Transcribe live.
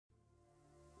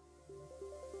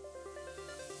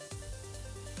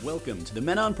Welcome to the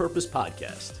Men on Purpose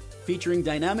podcast, featuring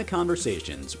dynamic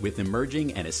conversations with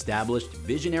emerging and established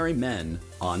visionary men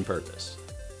on purpose.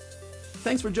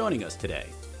 Thanks for joining us today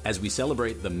as we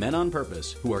celebrate the men on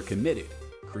purpose who are committed,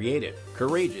 creative,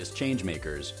 courageous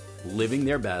changemakers, living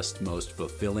their best, most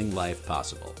fulfilling life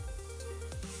possible.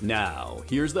 Now,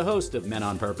 here's the host of Men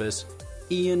on Purpose,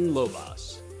 Ian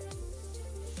Lobas.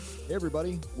 Hey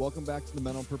everybody, welcome back to the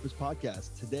Men on Purpose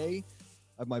podcast. Today,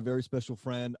 I have my very special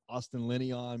friend, Austin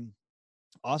Linney on.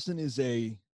 Austin he's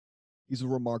a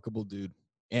remarkable dude.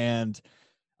 And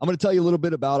I'm going to tell you a little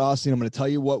bit about Austin. I'm going to tell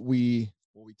you what we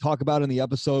talk about in the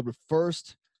episode. But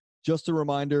first, just a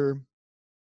reminder,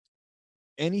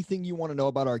 anything you want to know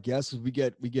about our guests, we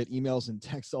get emails and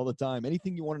texts all the time.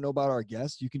 Anything you want to know about our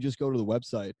guests, you can just go to the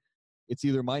website. It's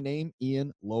either my name,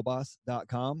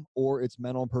 ianlobas.com, or it's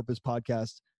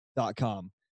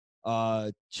menonpurposepodcast.com.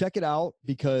 Check it out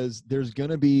because there's going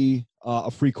to be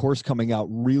a free course coming out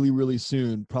really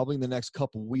soon, probably in the next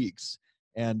couple weeks.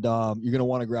 And you're going to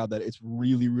want to grab that. It's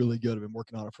really good. I've been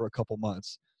working on it for a couple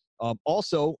months.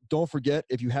 Also, don't forget,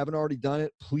 if you haven't already done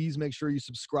it, please make sure you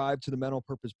subscribe to the Men on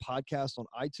Purpose podcast on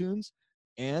iTunes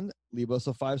and leave us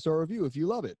a 5-star review if you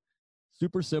love it.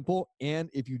 Super simple. And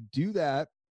if you do that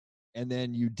and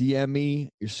then you DM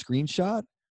me your screenshot,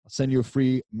 I'll send you a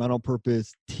free Men on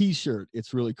Purpose t-shirt.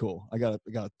 It's really cool. I got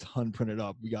a ton printed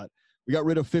up. We got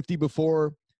rid of 50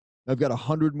 before. I've got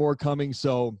 100 more coming.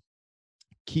 So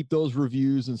keep those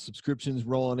reviews and subscriptions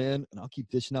rolling in, and I'll keep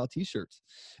dishing out t-shirts.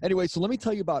 Anyway, so let me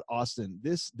tell you about Austin.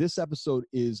 This episode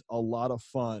is a lot of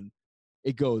fun.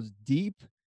 It goes deep.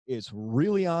 It's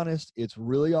really honest. It's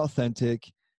really authentic.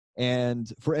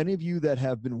 And for any of you that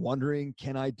have been wondering,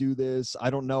 can I do this?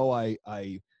 I don't know. I've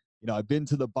been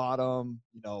to the bottom,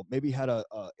 maybe had an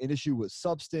issue with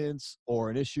substance or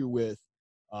an issue with,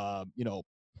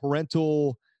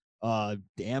 parental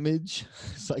damage,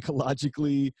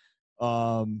 psychologically,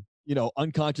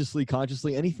 unconsciously,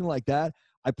 consciously, anything like that.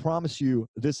 I promise you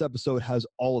this episode has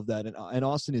all of that. And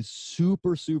Austin is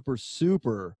super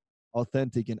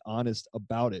authentic and honest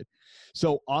about it.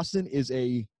 So Austin is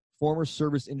a former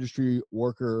service industry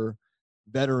worker,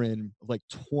 veteran of like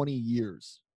 20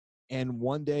 years. And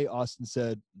one day Austin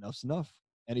said, enough's enough.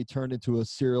 And he turned into a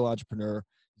serial entrepreneur.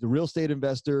 He's a real estate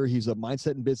investor. He's a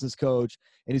mindset and business coach.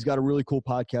 And he's got a really cool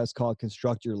podcast called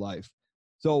Construct Your Life.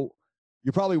 So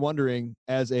you're probably wondering,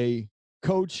 as a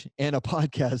coach and a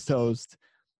podcast host,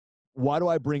 why do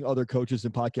I bring other coaches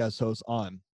and podcast hosts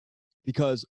on?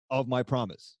 Because of my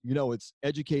promise. It's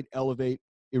educate, elevate,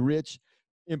 enrich,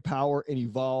 empower, and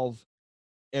evolve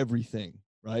everything,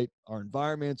 right? Our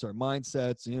environments, our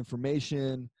mindsets, the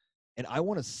information. And I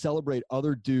want to celebrate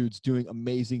other dudes doing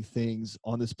amazing things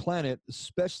on this planet,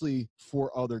 especially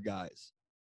for other guys.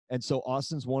 And so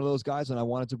Austin's one of those guys, and I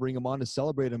wanted to bring him on to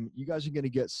celebrate him. You guys are going to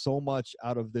get so much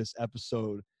out of this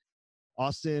episode.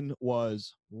 Austin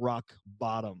was rock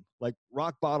bottom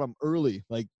early,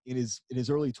 like in his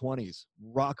early 20s,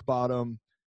 rock bottom,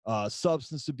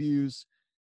 substance abuse.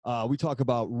 We talk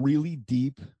about really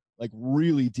deep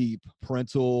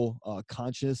parental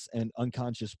conscious and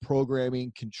unconscious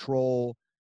programming, control,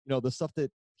 the stuff that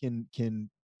can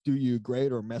do you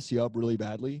great or mess you up really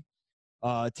badly.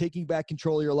 Taking back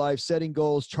control of your life, setting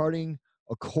goals, charting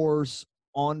a course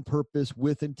on purpose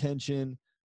with intention.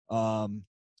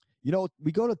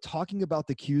 We go to talking about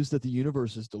the cues that the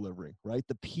universe is delivering, right?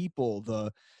 The people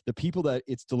that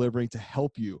it's delivering to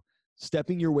help you,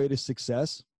 stepping your way to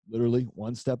success, literally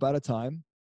one step at a time.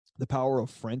 The power of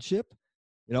friendship,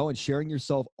 and sharing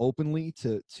yourself openly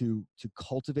to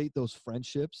cultivate those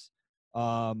friendships.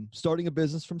 Starting a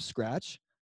business from scratch.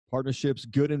 Partnerships,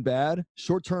 good and bad,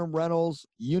 short-term rentals,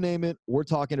 you name it, we're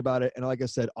talking about it. And like I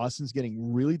said, Austin's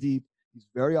getting really deep. He's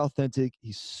very authentic.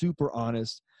 He's super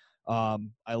honest.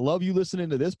 I love you listening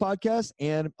to this podcast,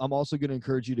 and I'm also going to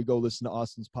encourage you to go listen to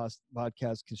Austin's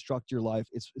podcast, Construct Your Life.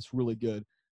 It's really good.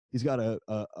 He's got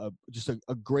just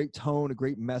a great tone, a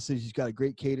great message. He's got a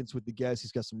great cadence with the guests.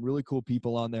 He's got some really cool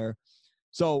people on there.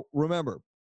 So remember,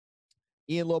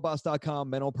 ianlobas.com,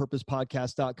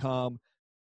 menonpurposepodcast.com.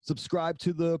 Subscribe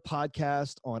to the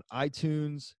podcast on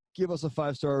iTunes. Give us a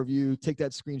 5-star review. Take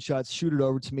that screenshot, shoot it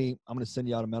over to me. I'm going to send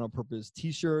you out a Men on Purpose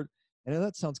t-shirt. And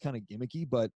that sounds kind of gimmicky,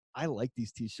 but I like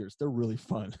these t-shirts. They're really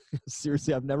fun.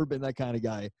 Seriously, I've never been that kind of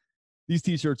guy. These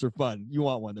t-shirts are fun. You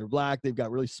want one. They're black. They've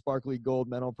got really sparkly gold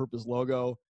Men on Purpose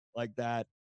logo like that.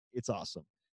 It's awesome.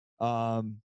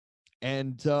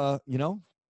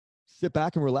 Sit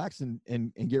back and relax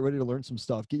and get ready to learn some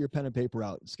stuff. Get your pen and paper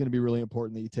out. It's going to be really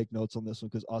important that you take notes on this one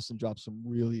because Austin drops some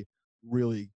really,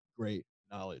 really great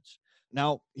knowledge.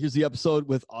 Now, here's the episode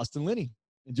with Austin Linney.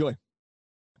 Enjoy.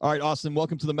 All right, Austin,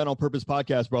 welcome to the Men on Purpose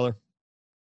podcast, brother.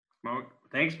 Well,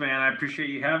 thanks, man. I appreciate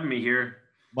you having me here.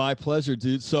 My pleasure,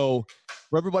 dude. So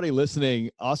for everybody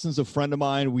listening, Austin's a friend of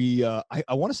mine.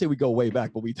 I want to say we go way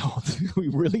back, but we don't. We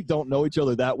really don't know each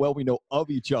other that well. We know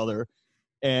of each other.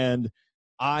 And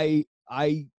on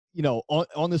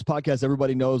this podcast,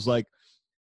 everybody knows, like,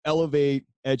 elevate,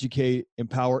 educate,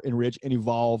 empower, enrich, and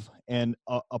evolve. And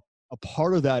a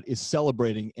part of that is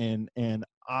celebrating. And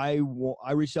I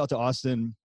reached out to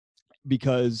Austin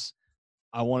because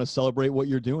I want to celebrate what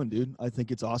you're doing, dude. I think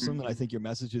it's awesome. And I think your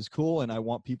message is cool. And I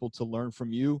want people to learn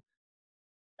from you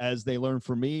as they learn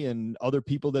from me and other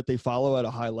people that they follow at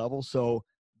a high level. So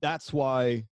that's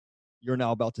why you're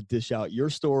now about to dish out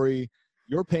your story,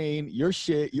 your pain, your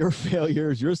shit, your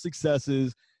failures, your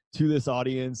successes to this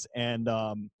audience. And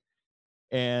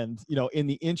in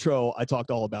the intro, I talked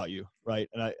all about you, right?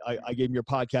 And I gave him your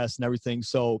podcast and everything.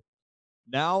 So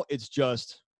now it's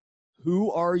just,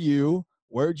 who are you?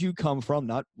 Where'd you come from?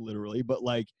 Not literally, but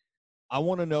like, I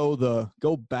want to know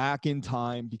go back in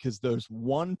time, because there's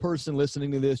one person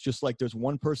listening to this, just like there's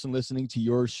one person listening to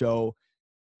your show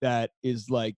that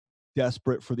is like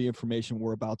desperate for the information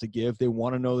we're about to give. They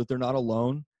want to know that they're not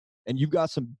alone, and you've got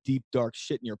some deep, dark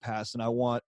shit in your past. And I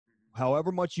want,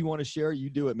 however much you want to share, you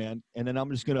do it, man. And then I'm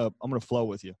going to flow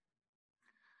with you.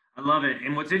 I love it.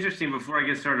 And what's interesting, before I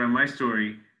get started on my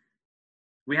story,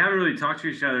 we haven't really talked to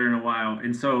each other in a while.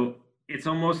 And so it's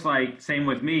almost like, same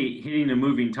with me, hitting a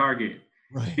moving target.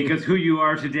 Right. Because who you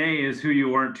are today is who you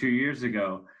weren't 2 years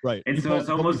ago. Right. And so it's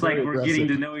almost like we're getting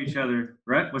to know each other.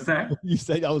 Right? What's that? You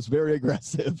said I was very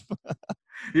aggressive.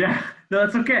 Yeah. No,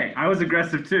 that's okay. I was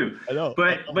aggressive too. I know.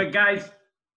 But guys,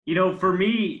 for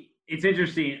me, it's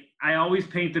interesting. I always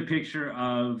paint the picture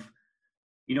of,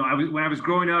 when I was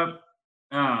growing up,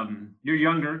 you're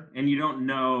younger and you don't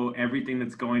know everything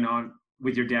that's going on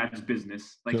with your dad's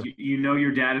business. Like, sure.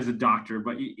 Your dad is a doctor,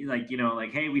 but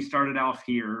hey, we started off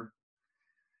here,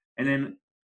 and then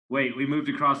wait, we moved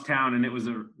across town and it was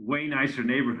a way nicer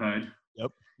neighborhood.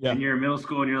 Yep. Yeah. And you're in middle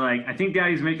school and you're like, I think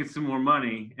daddy's making some more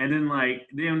money. And then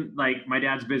my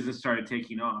dad's business started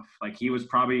taking off. Like,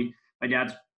 my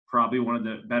dad's probably one of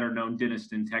the better known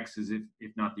dentists in Texas,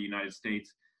 if not the United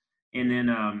States. And then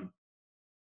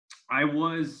I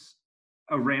was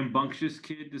a rambunctious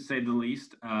kid, to say the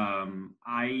least.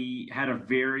 I had a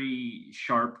very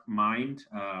sharp mind.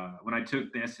 When I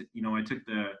took this, I took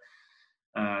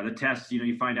the test,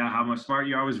 you find out how much smart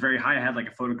you are. I was very high. I had like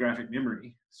a photographic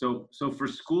memory. So for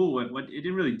school, it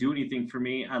didn't really do anything for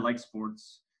me. I like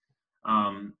sports.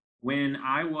 When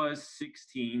I was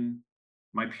 16,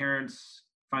 my parents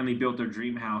finally built their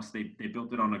dream house. They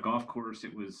built it on a golf course.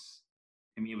 It was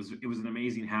an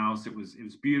amazing house. It was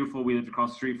beautiful. We lived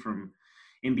across the street from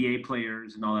NBA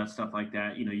players and all that stuff like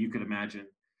that. You could imagine.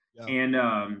 Yeah.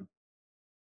 And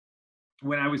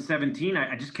when I was 17,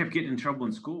 I just kept getting in trouble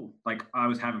in school. Like, I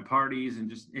was having parties and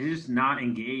just not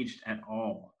engaged at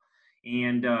all.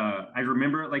 And I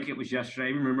remember it like it was yesterday. I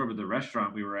even remember the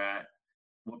restaurant we were at,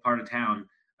 what part of town.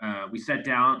 We sat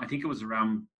down, I think it was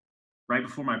around right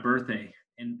before my birthday.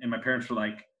 And my parents were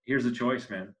like, here's the choice,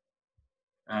 man.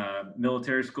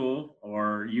 Military school,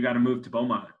 or you got to move to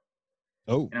Beaumont.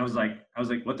 Oh. And I was like,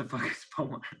 what the fuck is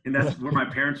Beaumont? And that's where my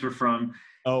parents were from.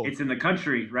 Oh. It's in the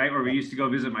country, right? Where we used to go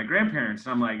visit my grandparents.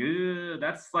 And I'm like,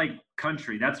 that's like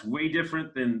country. That's way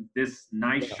different than this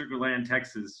nice Sugar Land,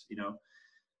 Texas,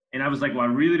 And I was like, well, I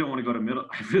really don't want to go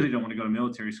to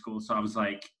military school. So I was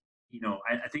like,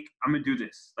 I think I'm gonna do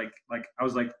this. Like I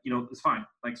was like, it's fine.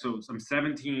 Like, so I'm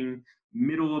 17,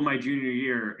 middle of my junior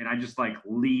year, and I just like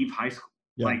leave high school.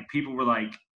 Yeah. Like, people were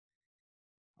like,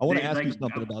 I want to ask you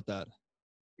something about that.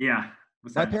 Yeah.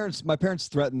 My parents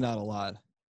threatened that a lot,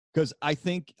 because I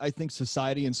think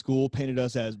society and school painted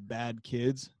us as bad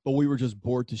kids, but we were just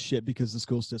bored to shit because the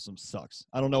school system sucks.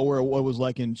 I don't know what it was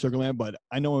like in Sugar Land, but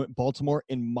I know in Baltimore,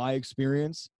 in my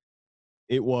experience,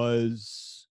 it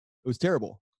was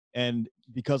terrible. And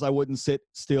because I wouldn't sit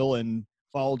still and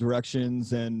follow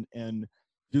directions and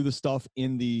do the stuff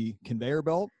in the conveyor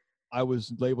belt, I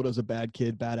was labeled as a bad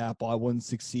kid, bad apple. I wouldn't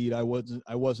succeed. I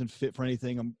wasn't fit for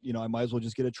anything. I might as well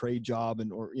just get a trade job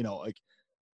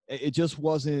it just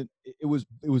wasn't, it was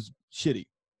shitty.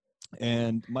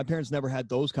 And my parents never had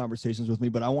those conversations with me,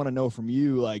 but I want to know from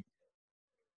you, like,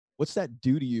 what's that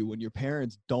do to you when your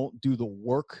parents don't do the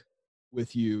work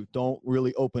with you, don't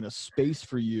really open a space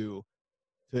for you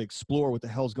to explore what the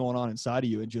hell's going on inside of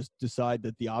you, and just decide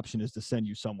that the option is to send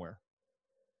you somewhere?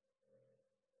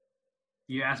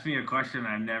 You asked me a question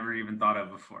I've never even thought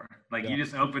of before. Like, You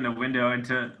just opened a window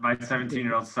into my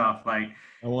 17-year-old self. Like,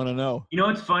 I want to know.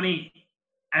 It's funny.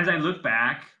 As I look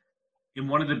back, and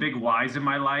one of the big whys in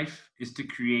my life is to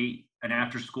create an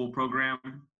after school program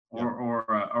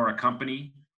or a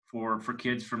company for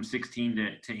kids from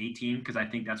 16 to 18, because I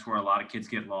think that's where a lot of kids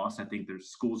get lost. I think their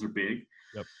schools are big.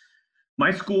 Yep.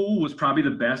 My school was probably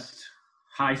the best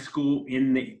high school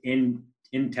in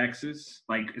Texas,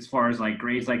 like as far as like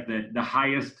grades. Like the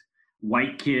highest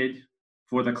white kid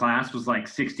for the class was like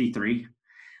 63,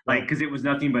 like because it was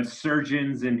nothing but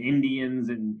surgeons and Indians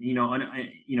and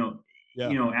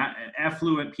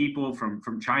affluent people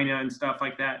from China and stuff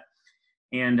like that.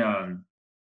 And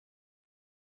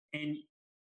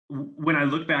when I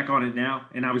look back on it now,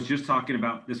 and I was just talking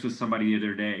about this with somebody the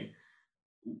other day,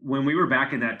 when we were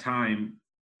back in that time,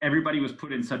 everybody was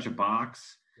put in such a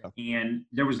box, and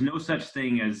there was no such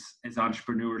thing as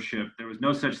entrepreneurship. There was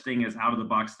no such thing as out of the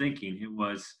box thinking. It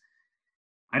was,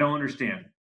 I don't understand.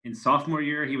 In sophomore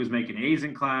year, he was making A's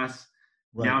in class.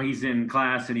 Right. Now he's in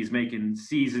class and he's making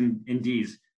C's and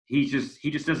D's. He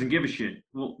just doesn't give a shit.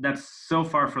 Well, that's so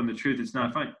far from the truth. It's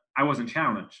not fun. I wasn't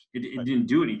challenged. It didn't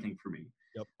do anything for me.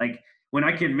 Yep. Like when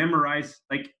I can memorize,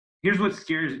 like here's what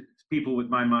scares people with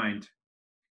my mind.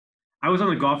 I was on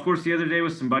the golf course the other day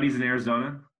with some buddies in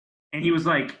Arizona, and he was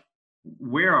like,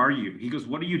 "Where are you?" He goes,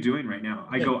 "What are you doing right now?"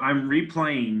 I go, "I'm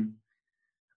replaying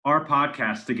our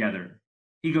podcast together."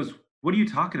 He goes, "What are you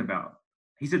talking about?"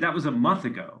 He said, "That was a month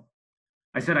ago."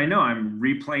 I said, "I know, I'm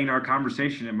replaying our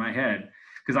conversation in my head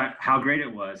because how great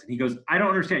it was." And he goes, "I don't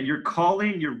understand.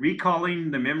 You're recalling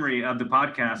the memory of the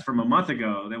podcast from a month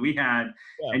ago that we had,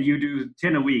 and you do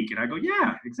 10 a week." And I go,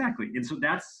 "Yeah, exactly." And so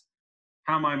that's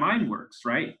how my mind works,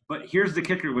 right? But here's the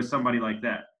kicker with somebody like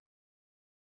that.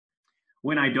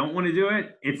 When I don't want to do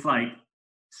it, it's like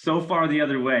so far the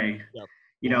other way.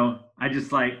 Yep. I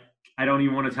just like, I don't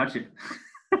even want to touch it.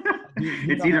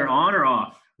 It's either on or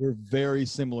off. We're very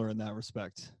similar in that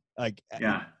respect. Like,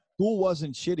 yeah, school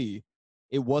wasn't shitty.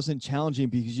 It wasn't challenging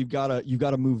because you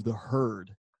gotta move the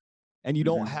herd, and you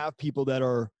don't have people that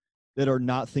are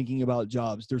not thinking about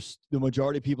jobs. There's the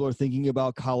majority of people are thinking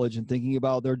about college and thinking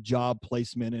about their job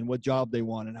placement and what job they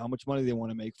want and how much money they want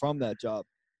to make from that job.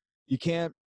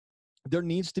 There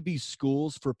needs to be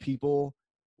schools for people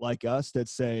like us that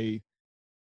say,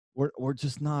 we're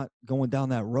just not going down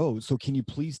that road. So can you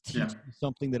please teach me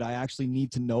something that I actually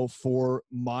need to know for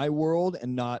my world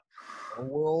and not our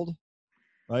world?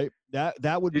 Right?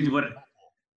 That would be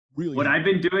really what I've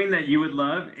been doing that you would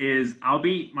love is I'll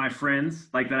be my friends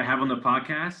like that I have on the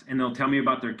podcast, and they'll tell me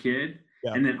about their kid.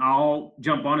 Yeah. And then I'll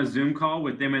jump on a Zoom call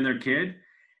with them and their kid,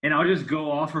 and I'll just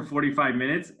go off for 45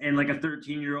 minutes. And like a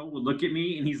 13-year-old will look at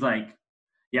me and he's like,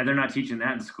 "Yeah, they're not teaching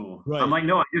that in school." Right. I'm like,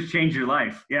 "No, I just changed your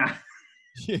life." Yeah.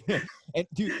 Yeah. And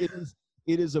dude,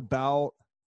 it is about,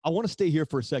 I want to stay here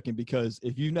for a second because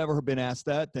if you've never been asked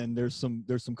that, then there's some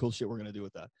cool shit we're going to do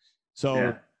with that.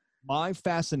 So my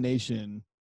fascination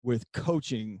with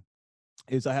coaching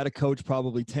is I had a coach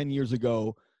probably 10 years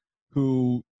ago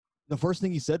who the first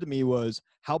thing he said to me was,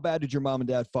 "How bad did your mom and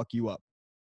dad fuck you up?"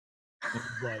 And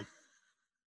he's like,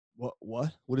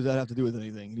 what does that have to do with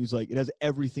anything? And he's like, "It has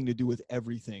everything to do with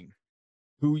everything.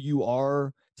 Who you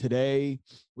are today,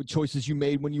 what choices you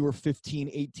made when you were 15,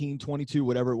 18, 22,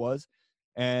 whatever it was."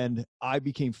 And I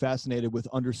became fascinated with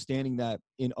understanding that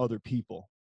in other people.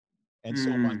 And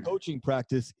so my coaching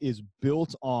practice is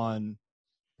built on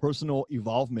personal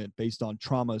evolvement based on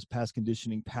traumas, past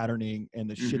conditioning, patterning, and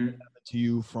the shit that happened to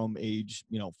you from age,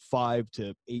 5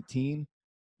 to 18,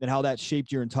 and how that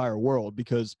shaped your entire world.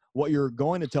 Because what you're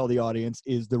going to tell the audience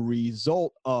is the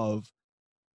result of,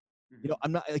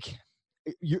 I'm not like,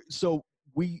 your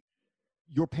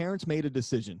parents made a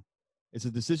decision. It's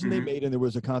a decision they made, and there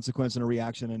was a consequence and a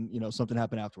reaction, and something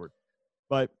happened afterward.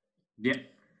 But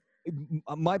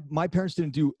my parents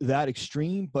didn't do that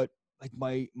extreme, but like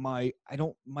my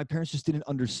parents just didn't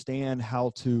understand how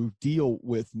to deal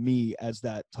with me as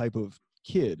that type of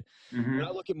kid. When I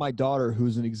look at my daughter,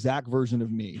 who's an exact version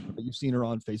of me, you've seen her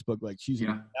on Facebook, like she's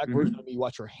an exact version of me.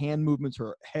 Watch her hand movements,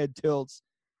 her head tilts,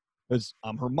 because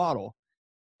I'm her model.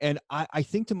 And I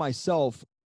think to myself,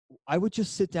 I would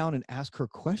just sit down and ask her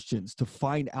questions to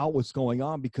find out what's going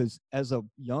on, because as a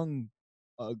young,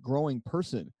 growing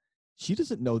person, she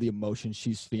doesn't know the emotions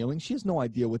she's feeling. She has no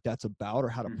idea what that's about or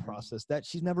how to process that.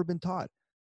 She's never been taught.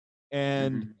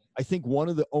 And I think one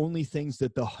of the only things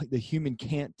that the human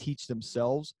can't teach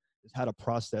themselves is how to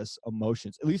process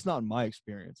emotions, at least not in my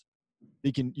experience.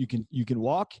 You can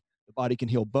walk, the body can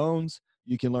heal bones,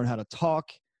 you can learn how to talk.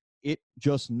 It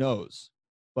just knows.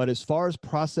 But as far as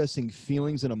processing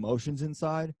feelings and emotions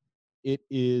inside, it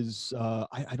is,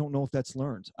 I don't know if that's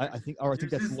learned. I think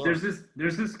that's learned.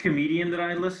 There's this comedian that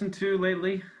I listened to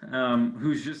lately,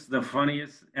 who's just the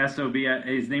funniest SOB.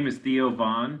 His name is Theo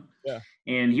Vaughn. Yeah.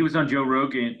 And he was on Joe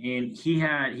Rogan, and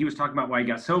he was talking about why he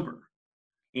got sober.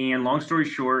 And long story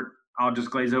short, I'll just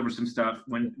glaze over some stuff.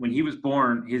 When he was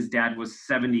born, his dad was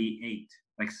 78.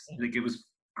 Like it was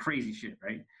crazy shit,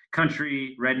 right?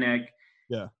 Country, redneck.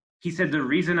 Yeah. He said the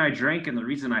reason I drank and the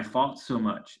reason I fought so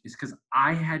much is because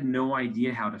I had no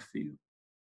idea how to feel.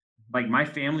 Like my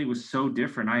family was so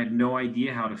different. I had no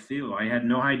idea how to feel. I had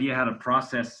no idea how to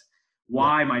process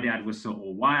why my dad was so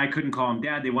old, why I couldn't call him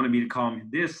dad. They wanted me to call him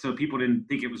this so people didn't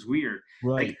think it was weird.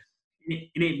 Right. Like,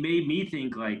 and it made me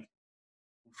think like,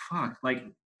 fuck,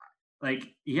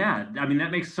 yeah, I mean,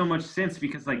 that makes so much sense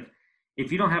because like,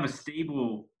 if you don't have a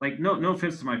stable, like, no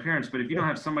offense to my parents, but if you don't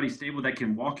have somebody stable that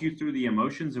can walk you through the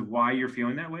emotions of why you're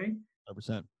feeling that way,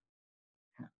 100%.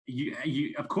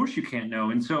 you of course you can't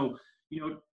know. And so,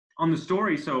 on the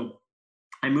story, so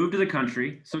I moved to the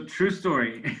country. So true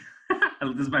story.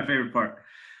 This is my favorite part.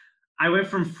 I went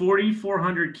from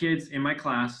 4,400 kids in my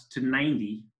class to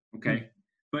 90. Okay.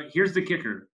 But here's the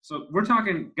kicker. So we're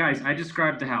talking, guys, I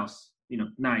described the house,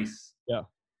 nice. Yeah.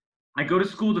 I go to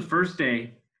school the first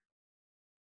day.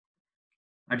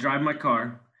 I drive my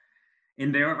car,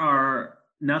 and there are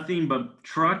nothing but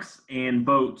trucks and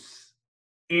boats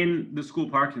in the school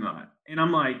parking lot. And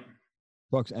I'm like,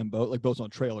 trucks and boats on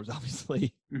trailers,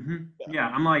 obviously. Yeah.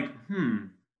 I'm like,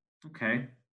 okay.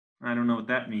 I don't know what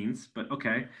that means, but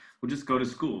okay. We'll just go to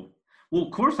school. Well,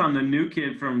 of course, I'm the new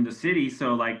kid from the city.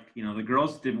 So like, the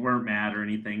girls weren't mad or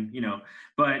anything,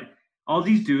 but all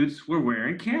these dudes were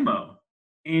wearing camo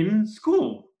in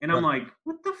school. And I'm like,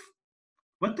 what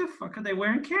the fuck are they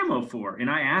wearing camo for? And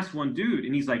I asked one dude,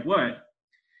 and he's like, what?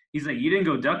 He's like, you didn't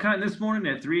go duck hunting this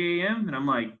morning at 3 a.m.? And I'm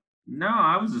like, no,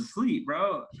 I was asleep,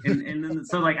 bro. And then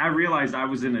so like I realized I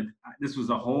was this was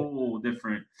a whole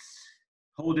different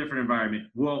environment.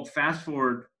 Well, fast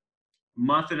forward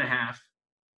month and a half.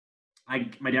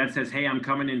 My dad says, hey, I'm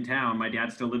coming in town. My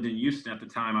dad still lived in Houston at the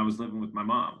time. I was living with my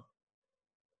mom.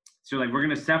 So like, we're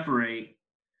going to separate,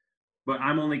 but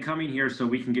I'm only coming here so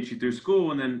we can get you through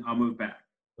school, and then I'll move back.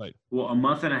 Right. Well, a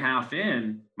month and a half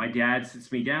in, my dad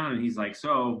sits me down and he's like,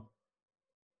 so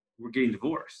we're getting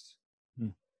divorced.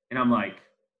 And I'm like,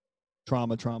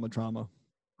 trauma.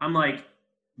 I'm like,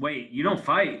 wait, you don't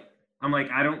fight? I'm like,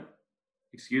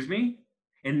 excuse me?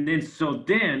 And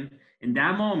then in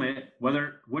that moment,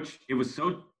 which it was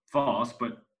so false,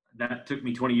 but that took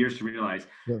me 20 years to realize,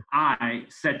 I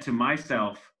said to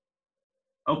myself,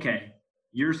 okay,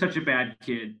 you're such a bad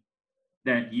kid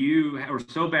that you were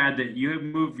so bad that you have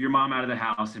moved your mom out of the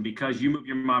house. And because you moved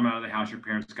your mom out of the house, your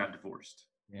parents got divorced.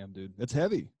 Damn, dude. That's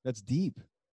heavy. That's deep.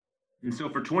 And so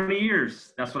for 20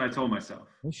 years, that's what I told myself.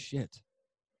 Oh, shit.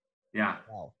 Yeah.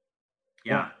 Wow.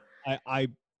 Yeah. Well,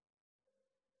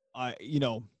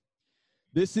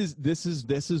 this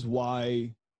is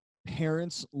why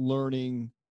parents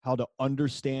learning how to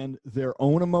understand their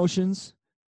own emotions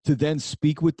to then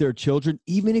speak with their children,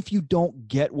 even if you don't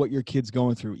get what your kid's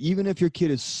going through, even if your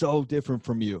kid is so different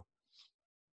from you,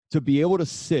 to be able to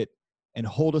sit and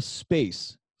hold a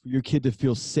space for your kid to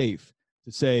feel safe,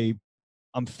 to say,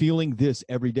 I'm feeling this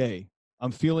every day.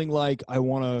 I'm feeling like I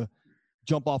want to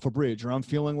jump off a bridge, or I'm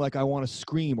feeling like I want to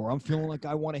scream, or I'm feeling like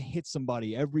I want to hit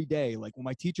somebody every day. Like when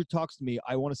my teacher talks to me,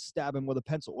 I want to stab him with a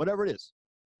pencil, whatever it is.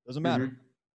 Doesn't matter.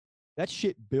 That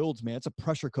shit builds, man. It's a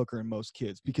pressure cooker in most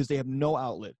kids because they have no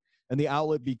outlet, and the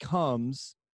outlet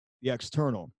becomes the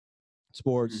external: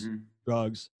 sports,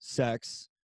 drugs, sex,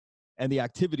 and the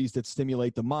activities that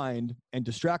stimulate the mind and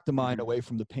distract the mind away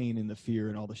from the pain and the fear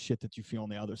and all the shit that you feel on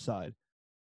the other side.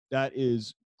 That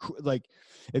is like,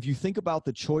 if you think about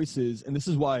the choices, and this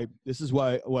is why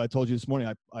what I told you this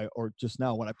morning, or just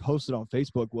now when I posted on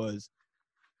Facebook, was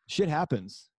shit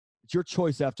happens. It's your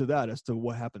choice after that as to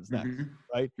what happens next,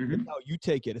 right? It's how you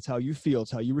take it. It's how you feel.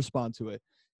 It's how you respond to it.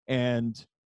 And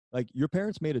like, your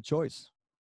parents made a choice,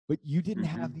 but you didn't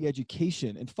have the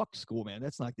education. And fuck school, man.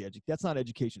 That's not that's not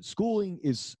education. Schooling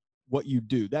is what you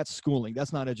do. That's schooling.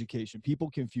 That's not education. People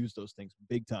confuse those things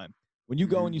big time. When you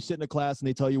go and you sit in a class and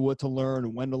they tell you what to learn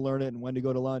and when to learn it and when to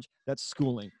go to lunch, that's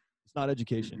schooling. It's not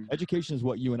education. Education is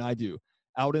what you and I do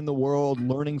out in the world,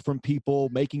 learning from people,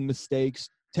 making mistakes,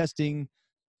 testing.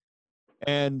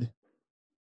 And,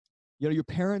 your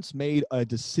parents made a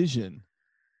decision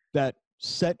that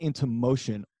set into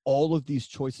motion all of these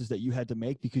choices that you had to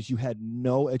make because you had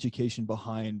no education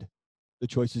behind the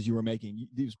choices you were making.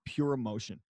 It was pure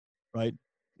emotion, right?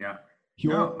 Yeah.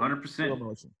 Pure, 100%. Pure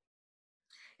emotion.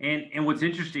 And what's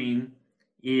interesting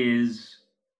is,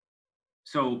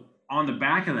 so on the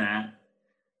back of that,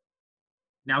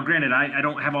 now granted, I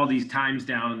don't have all these times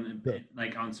down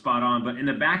like on spot on, but in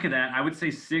the back of that, I would say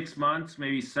 6 months,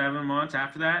 maybe 7 months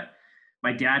after that,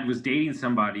 my dad was dating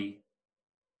somebody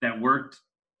that worked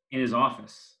in his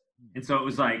office. And so it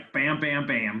was like, bam, bam,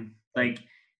 bam. Like,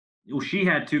 well, she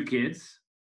had 2 kids.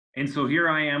 And so here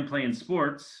I am playing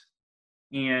sports.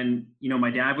 And, my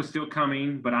dad was still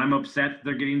coming, but I'm upset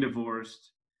they're getting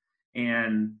divorced.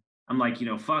 And I'm like,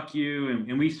 fuck you.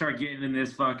 And we start getting in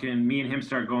this fucking, me and him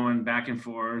start going back and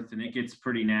forth, and it gets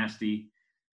pretty nasty.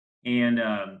 And,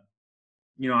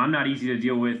 I'm not easy to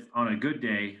deal with on a good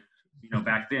day,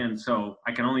 back then. So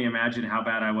I can only imagine how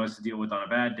bad I was to deal with on a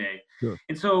bad day. Sure.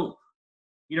 And so,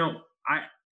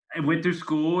 I went through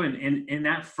school, and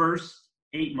that first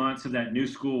 8 months of that new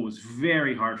school was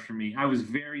very hard for me. I was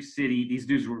very city. These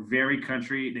dudes were very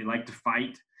country. They like to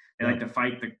fight. They like to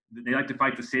fight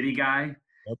the city guy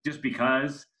just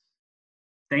because.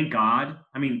 Thank God.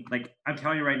 I mean, like, I'm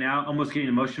telling you right now, almost getting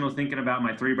emotional thinking about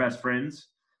my 3 best friends.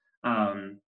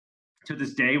 To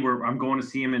this day, where I'm going to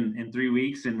see him in 3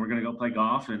 weeks, and we're going to go play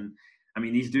golf. And I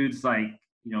mean, these dudes, like,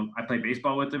 I play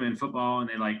baseball with them and football, and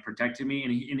they like protected me.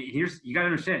 And here's, you got to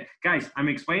understand, guys, I'm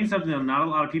explaining something that not a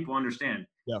lot of people understand.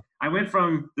 Yeah. I went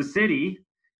from the city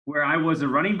where I was a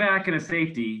running back and a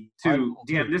safety to,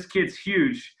 damn, this kid's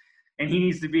huge and he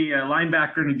needs to be a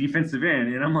linebacker and a defensive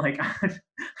end. And I'm like,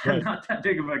 I'm not that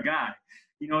big of a guy,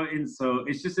 And so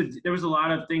it's just, there was a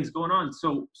lot of things going on.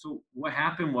 So what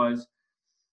happened was,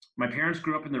 my parents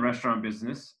grew up in the restaurant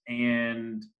business,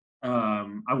 and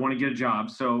I want to get a job.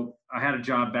 So I had a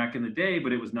job back in the day,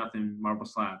 but it was nothing marble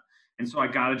slab. And so I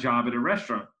got a job at a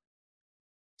restaurant.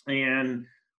 And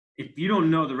if you don't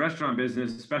know the restaurant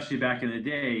business, especially back in the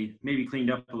day, maybe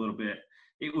cleaned up a little bit,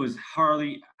 it was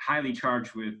highly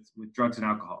charged with drugs and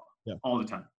alcohol all the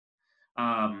time.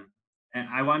 And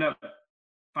I wound up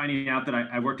finding out that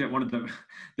I worked at one of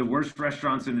the worst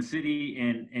restaurants in the city,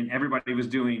 and everybody was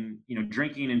doing,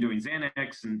 drinking and doing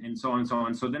Xanax and so on and so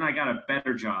on. So then I got a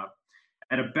better job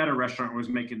at a better restaurant where I was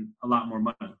making a lot more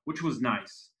money, which was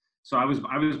nice. So I was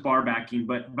bar backing,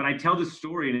 but I tell this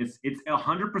story, and it's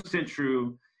 100%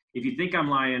 true. If you think I'm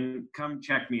lying, come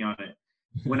check me on it.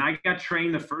 When I got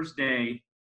trained the first day,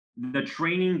 the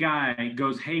training guy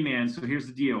goes, "Hey man, so here's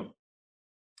the deal.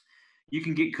 You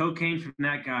can get cocaine from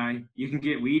that guy. You can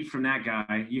get weed from that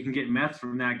guy. You can get meth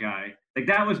from that guy." Like,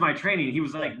 that was my training. He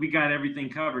was like, "We got everything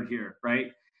covered here."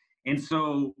 Right. And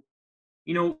so,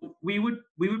 we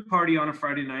would party on a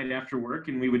Friday night after work,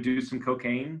 and we would do some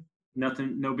cocaine.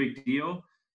 Nothing, no big deal.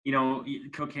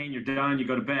 Cocaine, you're done. You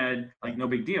go to bed, like, no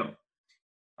big deal.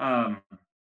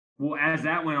 Well, as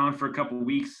that went on for a couple of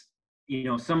weeks,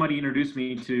 somebody introduced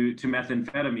me to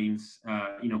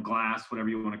methamphetamines, glass, whatever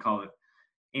you want to call it.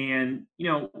 And,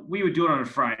 we would do it on a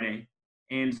Friday.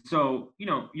 And so,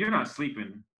 you're not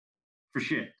sleeping for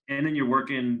shit. And then you're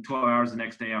working 12 hours the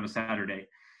next day on a Saturday.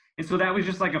 And so that was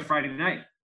just like a Friday night.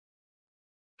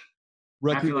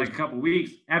 After a couple of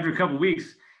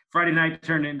weeks, Friday night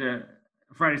turned into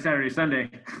Friday, Saturday, Sunday.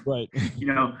 Right.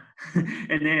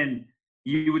 And then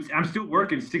I'm still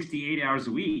working 68 hours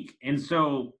a week. And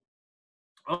so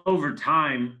over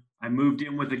time, I moved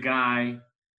in with a guy,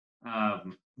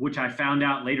 which I found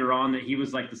out later on that he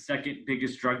was like the second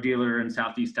biggest drug dealer in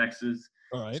Southeast Texas.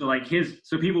 All right. So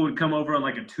so people would come over on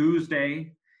like a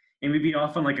Tuesday, and we'd be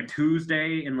off on like a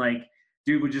Tuesday, and like,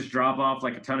 dude would just drop off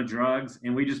like a ton of drugs,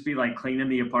 and we'd just be like cleaning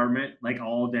the apartment like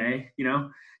all day,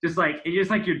 just like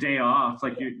your day off.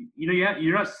 Like,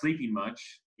 you're not sleeping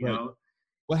much, know.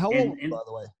 Well, how old, by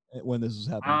the way, when this was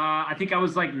happening? I think I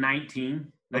was like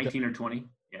 19 or 20.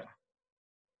 Yeah.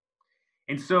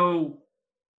 And so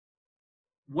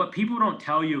what people don't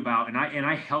tell you about, and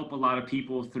I help a lot of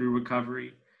people through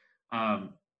recovery,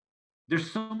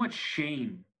 there's so much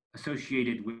shame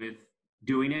associated with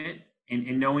doing it,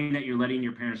 and knowing that you're letting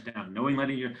your parents down,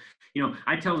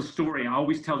 I tell the story. I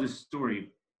always tell this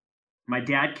story. My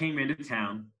dad came into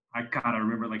town. I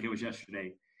remember like it was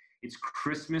yesterday. It's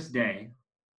Christmas Day.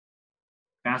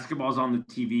 Basketball's on the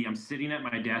TV. I'm sitting at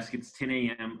my desk. It's 10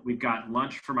 a.m. We've got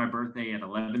lunch for my birthday at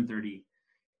 11:30.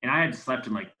 And I had slept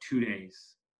in like 2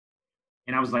 days.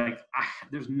 And I was like,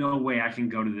 there's no way I can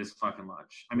go to this fucking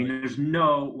lunch. I mean, there's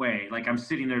no way. Like, I'm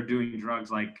sitting there doing drugs,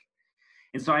 like,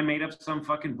 and so I made up some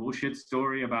fucking bullshit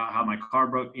story about how my car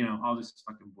broke, all this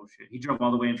fucking bullshit. He drove all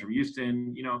the way in from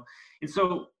Houston, And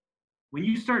so when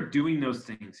you start doing those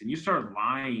things and you start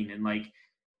lying, and like,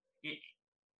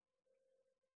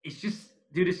 it's just,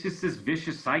 dude, it's just this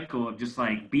vicious cycle of just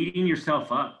like beating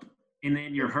yourself up, and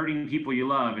then you're hurting people you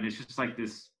love. And it's just like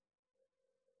this.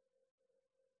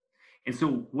 And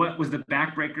so what was the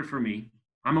backbreaker for me?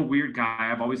 I'm a weird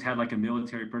guy. I've always had like a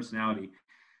military personality.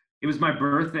 It was my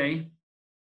birthday.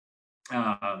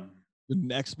 The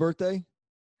next birthday?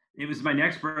 It was my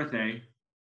next birthday.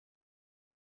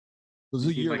 was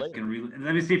a year later.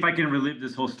 Let me see if I can relive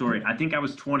this whole story. I think I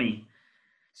was 20.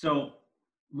 So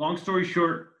long story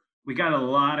short, we got a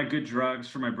lot of good drugs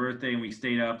for my birthday, and we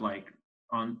stayed up like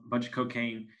on a bunch of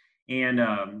cocaine. And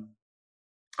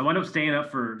I wound up staying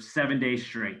up for 7 days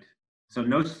straight. So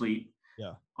no sleep.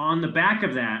 Yeah. On the back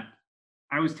of that,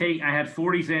 I had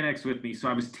 40 Xanax with me. So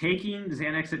I was taking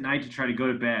Xanax at night to try to go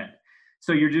to bed.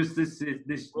 So you're just this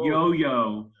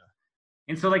yo-yo. Yeah.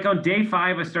 And so like on day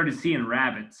 5, I started seeing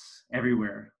rabbits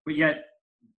everywhere, but yet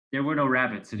there were no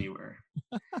rabbits anywhere.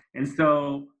 And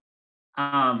so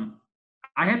I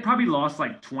had probably lost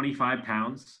like 25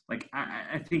 pounds. Like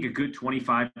I think a good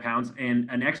 25 pounds. And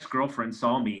an ex-girlfriend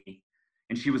saw me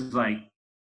and she was like,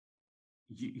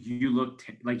 you look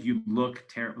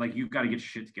terrible. Like you've got to get your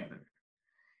shit together.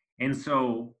 And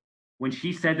so when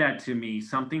she said that to me,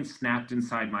 something snapped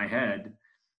inside my head,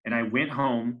 and I went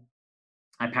home.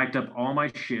 I packed up all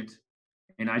my shit,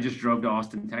 and I just drove to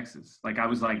Austin, Texas. Like I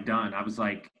was like done. I was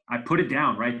like, I put it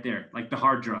down right there, like the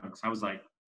hard drugs. I was like,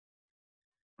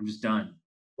 I'm just done.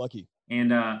 Lucky.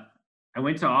 And I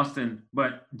went to Austin,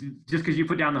 but just because you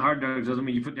put down the hard drugs doesn't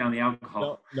mean you put down the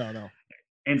alcohol. No.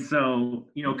 And so,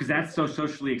 because that's so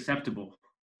socially acceptable.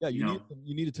 Yeah, you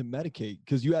needed to medicate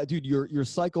because your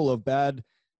cycle of bad,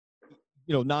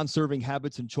 non-serving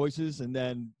habits and choices, and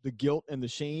then the guilt and the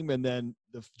shame, and then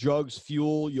the drugs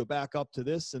fuel you back up to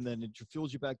this, and then it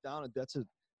fuels you back down, and that's a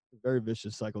very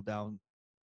vicious cycle down.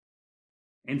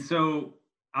 And so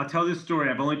I'll tell this story.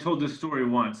 I've only told this story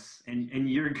once, and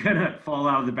you're gonna fall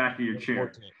out of the back of your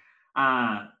chair.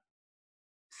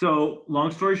 So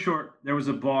long story short, there was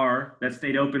a bar that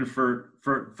stayed open for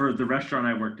the restaurant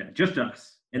I worked at, just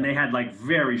us. And they had like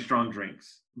very strong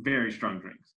drinks.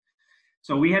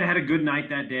 So we had a good night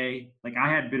that day. Like I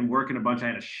had been working a bunch. I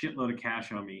had a shitload of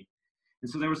cash on me.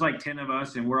 And so there was like 10 of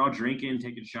us, and we're all drinking,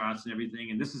 taking shots and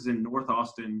everything. And this is in North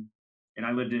Austin, and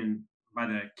I lived by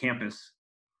the campus.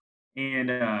 And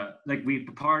like we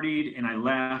partied, and I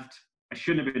left. I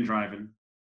shouldn't have been driving.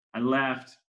 I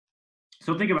left.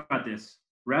 So think about this.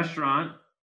 Restaurant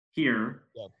here.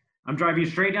 Yeah. I'm driving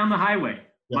straight down the highway.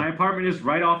 Yeah. My apartment is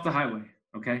right off the highway.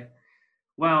 Okay.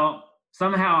 Well,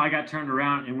 somehow I got turned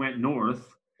around and went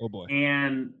north. Oh boy.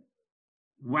 And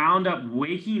wound up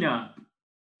waking up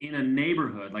in a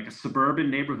neighborhood, like a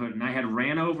suburban neighborhood. And I had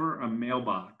ran over a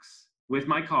mailbox with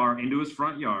my car into his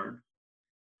front yard.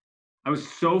 I was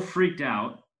so freaked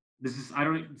out.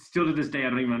 Still to this day, I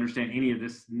don't even understand any of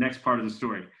this next part of the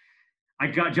story. I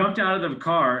jumped out of the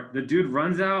car. The dude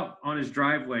runs out on his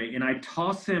driveway, and I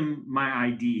toss him my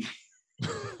ID.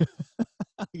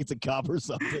 I think it's a cop or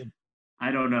something.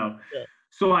 I don't know. Yeah.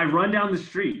 So I run down the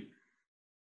street,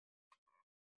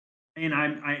 and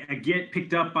I get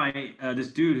picked up by this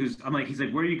dude he's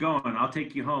like, where are you going? I'll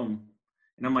take you home.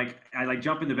 And I'm like, I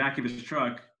jump in the back of his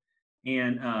truck,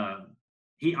 and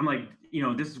I'm like,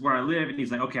 this is where I live. And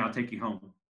he's like, okay, I'll take you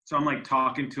home. So I'm like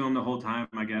talking to him the whole time,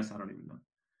 I guess. I don't even know.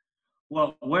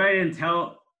 Well, what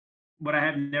I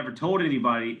have never told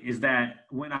anybody is that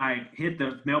when I hit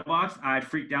the mailbox, I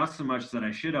freaked out so much that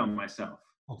I shit on myself.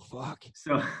 Oh, fuck.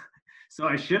 So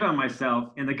I shit on myself,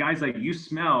 and the guy's like, you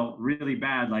smell really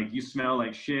bad. Like, you smell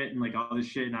like shit and like all this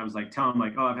shit. And I was like, telling him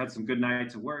like, oh, I've had some good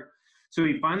nights at work. So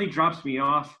he finally drops me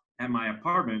off at my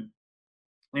apartment.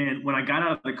 And when I got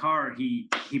out of the car, he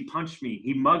punched me.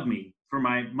 He mugged me for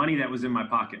my money that was in my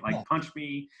pocket. Like, punched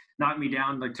me, knocked me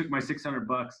down, like took my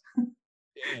 $600.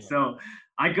 So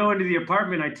I go into the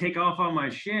apartment, I take off all my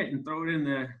shit and throw it in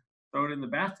the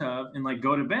bathtub and like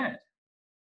go to bed.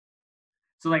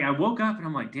 So like I woke up and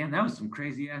I'm like, damn, that was some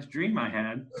crazy ass dream I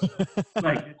had.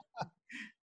 Like,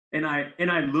 and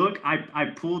I look, I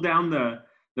pull down the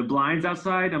blinds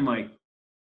outside. I'm like,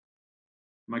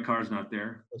 my car's not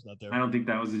there. It's not there. I don't think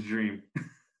that was a dream.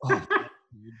 Oh,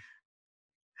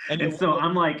 and so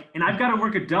I'm like, and I've got to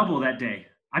work a double that day.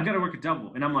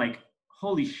 And I'm like,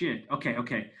 holy shit. Okay.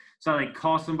 So I like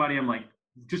call somebody. I'm like,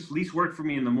 just at least work for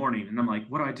me in the morning. And I'm like,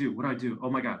 what do I do? Oh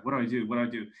my God, what do I do?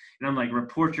 And I'm like,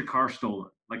 report your car stolen.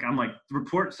 Like, I'm like,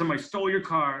 report somebody stole your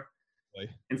car. Right.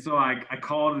 And so I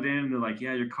called it in, and they're like,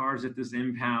 yeah, your car's at this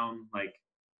impound. Like,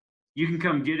 you can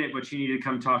come get it, but you need to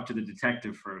come talk to the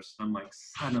detective first. I'm like,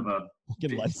 son of a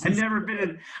bitch.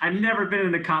 I've never been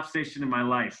in a cop station in my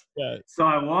life. Yeah. So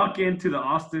I walk into the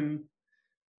Austin,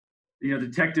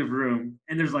 detective room,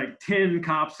 and there's like 10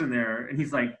 cops in there, and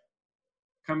he's like,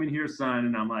 come in here, son.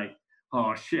 And I'm like,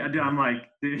 oh shit. I'm like,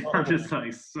 dude, I'm just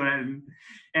like sweating.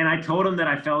 And I told him that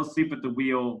I fell asleep at the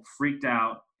wheel, freaked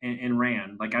out, and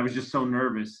ran. Like, I was just so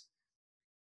nervous.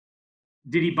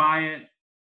 Did he buy it?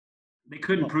 They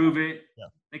couldn't prove it. Yeah.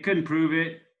 They couldn't prove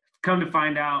it. come to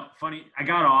find out, funny, I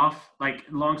got off. Like,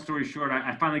 long story short,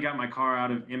 I finally got my car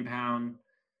out of impound.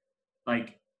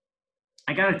 Like,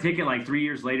 I got a ticket like 3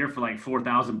 years later for like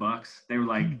 $4,000. They were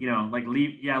like, like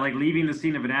leaving the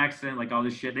scene of an accident, like all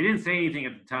this shit. They didn't say anything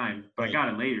at the time, but I got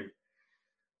it later.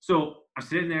 So I'm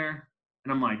sitting there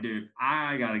and I'm like, dude,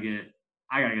 I gotta get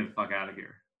the fuck out of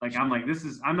here. Like, I'm like,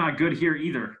 I'm not good here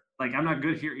either.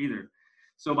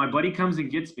 So my buddy comes and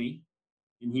gets me,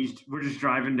 and we're just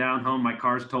driving down home. My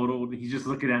car's totaled. He's just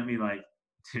looking at me like,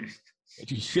 dude,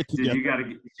 you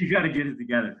gotta get it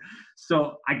together.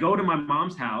 So I go to my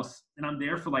mom's house, and I'm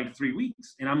there for like 3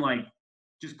 weeks, and I'm like,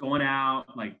 just going out,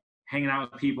 like hanging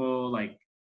out with people, like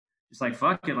just like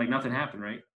fuck it, like nothing happened,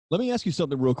 right? Let me ask you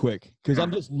something real quick, because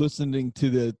I'm just listening to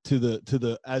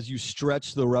the as you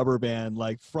stretch the rubber band,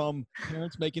 like from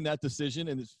parents making that decision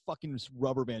and this fucking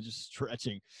rubber band just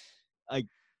stretching. Like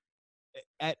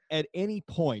at any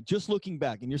point, just looking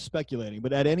back, and you're speculating,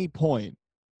 but at any point,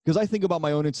 because I think about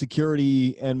my own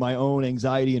insecurity and my own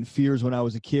anxiety and fears when I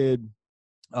was a kid.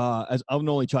 As I'm an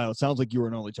only child, it sounds like you were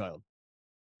an only child.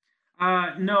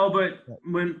 No, but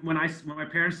when my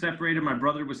parents separated, my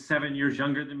brother was 7 years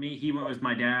younger than me. He went with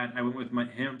my dad. I went with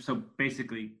him. So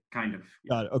basically, kind of.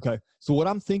 Got it. Okay. So what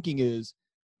I'm thinking is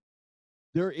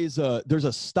there's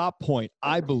a stop point,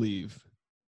 I believe,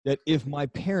 that if my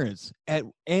parents at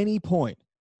any point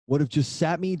would have just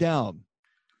sat me down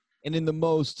and in the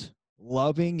most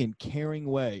loving and caring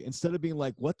way, instead of being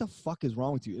like, what the fuck is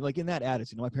wrong with you? Like in that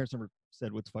attitude, my parents never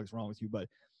said what the fuck is wrong with you, but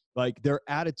like their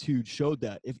attitude showed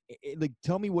that. Like,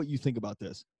 tell me what you think about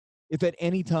this. If at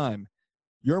any time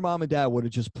your mom and dad would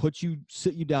have just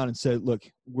sit you down and said, look,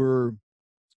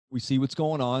 we see what's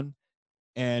going on,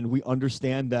 and we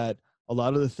understand that a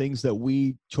lot of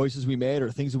the choices we made or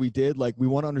things that we did, like, we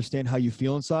want to understand how you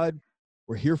feel inside.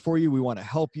 We're here for you. We want to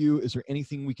help you. Is there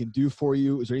anything we can do for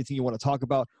you? Is there anything you want to talk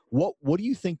about? What do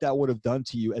you think that would have done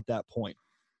to you at that point?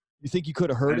 You think you could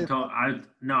have heard it?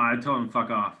 I told him fuck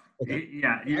off. Okay.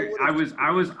 I was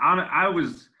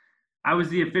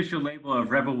the official label of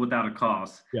rebel without a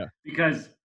cause. Yeah. Because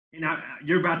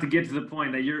you're about to get to the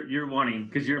point that you're wanting,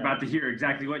 because you're about to hear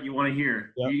exactly what you want to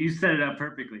hear. Yep. You set it up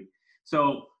perfectly.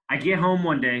 So I get home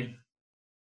one day,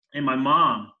 and my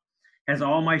mom has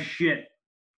all my shit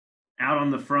out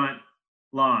on the front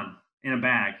lawn in a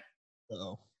bag.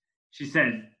 Uh-oh. She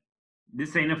said,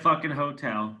 "This ain't a fucking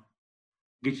hotel.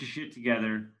 Get your shit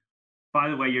together. By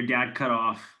the way, your dad cut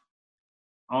off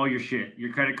all your shit,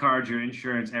 your credit cards, your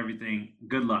insurance, everything.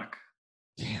 Good luck."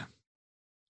 Damn.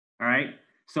 All right.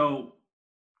 So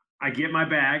I get my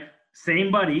bag.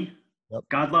 Same buddy. Yep.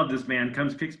 God love this man.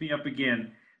 Comes, picks me up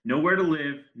again. Nowhere to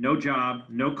live, no job,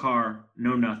 no car,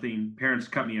 no nothing. Parents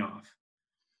cut me off.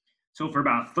 So for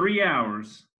about 3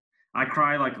 hours, I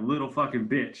cry like a little fucking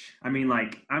bitch. I'm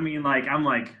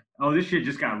like, oh, this shit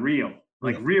just got real.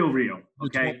 Like real.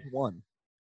 Okay.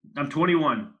 I'm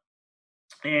 21.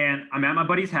 And I'm at my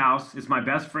buddy's house. It's my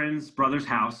best friend's brother's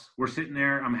house. We're sitting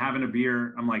there. I'm having a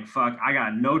beer. I'm like, fuck, I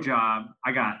got no job.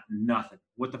 I got nothing.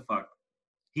 What the fuck?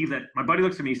 My buddy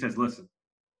looks at me. He says, listen,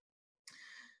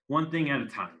 one thing at a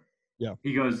time. Yeah.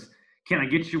 He goes, can I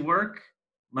get you work?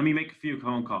 Let me make a few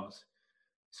phone calls.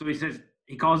 So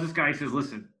he calls this guy. He says,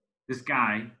 listen, this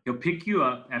guy, he'll pick you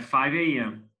up at 5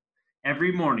 a.m.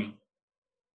 every morning,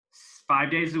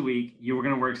 5 days a week. You're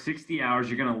going to work 60 hours.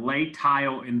 You're going to lay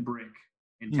tile and brick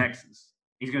in Texas.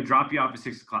 He's going to drop you off at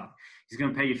 6 o'clock. He's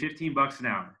going to pay you $15 an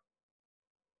hour.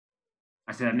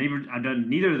 I said, I've done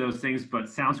neither of those things, but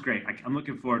sounds great. I'm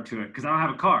looking forward to it because I don't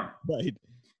have a car. Right.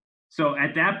 So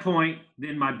at that point,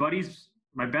 then my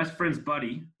best friend's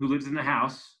buddy, who lives in the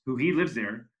house, he lives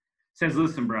there, says,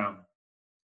 listen, bro,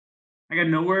 I got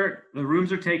nowhere. The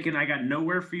rooms are taken. I got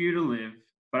nowhere for you to live,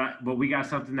 but we got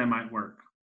something that might work.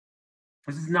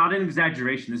 This is not an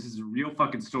exaggeration. This is a real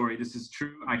fucking story. This is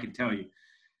true. I can tell you.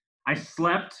 I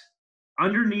slept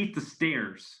underneath the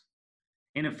stairs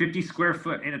in a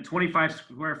 25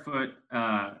 square foot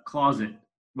closet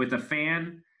with a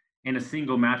fan and a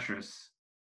single mattress.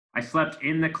 I slept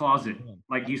in the closet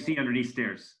like you see underneath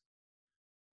stairs.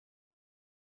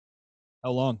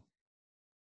 How long?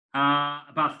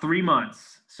 About 3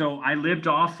 months. So I lived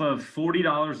off of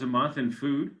 $40 a month in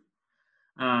food.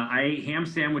 I ate ham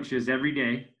sandwiches every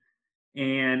day,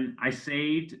 and I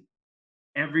saved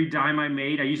every dime I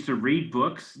made. I used to read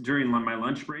books during my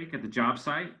lunch break at the job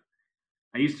site.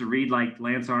 I used to read like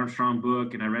Lance Armstrong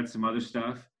book, and I read some other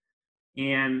stuff.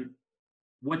 And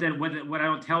what I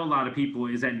don't tell a lot of people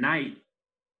is at night,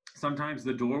 sometimes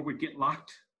the door would get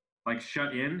locked, like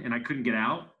shut in, and I couldn't get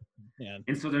out. Man.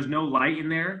 And so there's no light in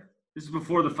there. This is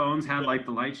before the phones had like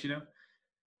the lights,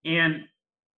 And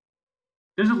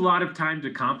there's a lot of time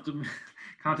to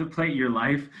contemplate your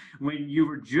life when you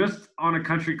were just on a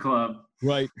country club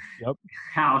Right. Yep.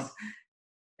 house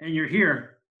and you're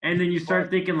here. And then you start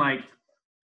thinking like,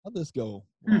 How'd this go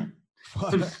hmm, wrong?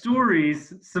 some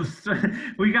stories, some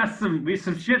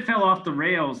shit fell off the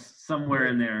rails somewhere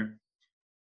in there.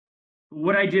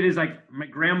 What I did is like my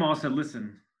grandma said,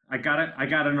 listen, I got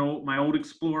my old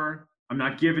Explorer. I'm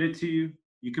not giving it to you.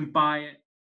 You can buy it.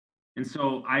 And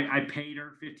so I paid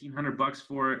her $1,500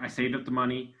 for it. I saved up the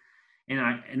money.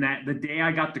 And that the day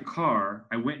I got the car,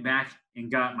 I went back and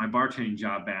got my bartending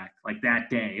job back like that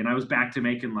day. And I was back to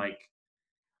making like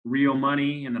real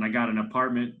money. And then I got an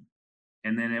apartment.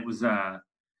 And then it was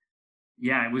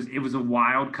it was a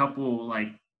wild couple like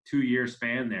 2-year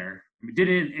span there. It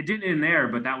didn't end there,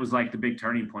 but that was like the big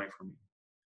turning point for me.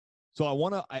 So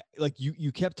I like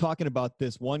you kept talking about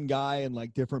this one guy and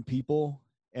like different people,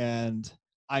 and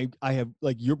I have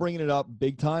like, you're bringing it up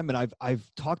big time, and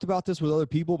I've talked about this with other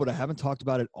people, but I haven't talked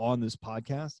about it on this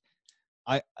podcast.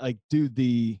 I like, dude,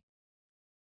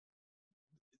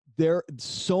 there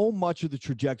so much of the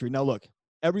trajectory. Now look,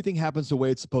 everything happens the way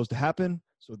it's supposed to happen.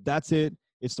 So that's it.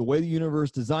 It's the way the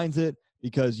universe designs it,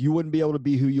 because you wouldn't be able to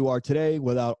be who you are today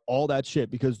without all that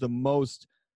shit, because the most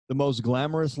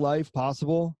glamorous life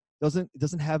possible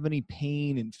doesn't have any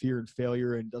pain and fear and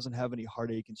failure, and doesn't have any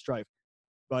heartache and strife.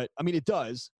 But I mean, it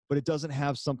does, but it doesn't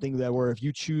have something that where if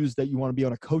you choose that you want to be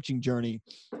on a coaching journey,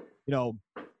 you know,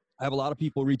 I have a lot of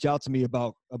people reach out to me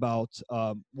about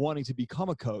wanting to become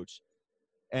a coach,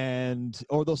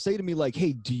 or they'll say to me like,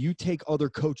 hey, do you take other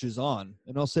coaches on?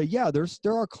 And I'll say, yeah, there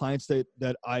are clients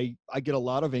that I get a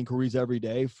lot of inquiries every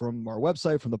day from our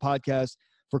website, from the podcast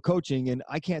for coaching, and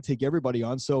I can't take everybody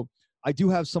on. So I do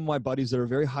have some of my buddies that are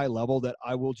very high level that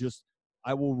I will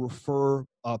refer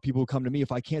people who come to me.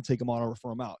 If I can't take them on, I'll refer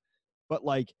them out. But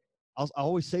like, I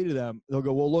always say to them, they'll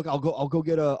go, well, look,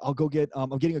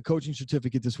 I'm getting a coaching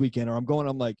certificate this weekend, or I'm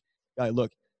like, guy,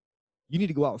 look, you need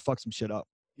to go out and fuck some shit up.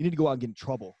 You need to go out and get in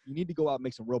trouble. You need to go out and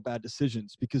make some real bad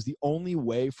decisions, because the only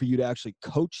way for you to actually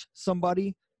coach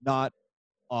somebody, not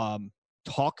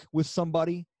talk with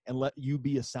somebody and let you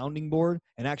be a sounding board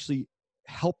and actually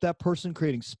help that person,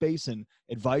 creating space and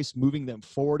advice, moving them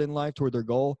forward in life toward their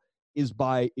goal, is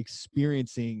by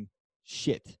experiencing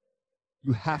shit.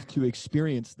 You have to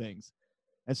experience things.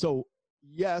 And so,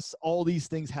 yes, all these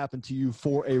things happen to you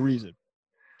for a reason.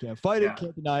 Can't fight it,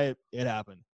 can't deny it. It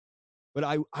happened. But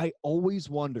I always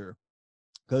wonder,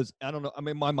 because I don't know, I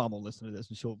mean, my mom will listen to this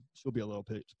and she'll be a little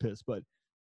pissed, but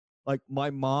like, my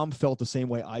mom felt the same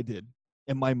way I did.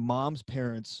 And my mom's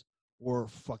parents were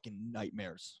fucking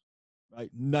nightmares, right?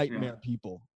 Nightmare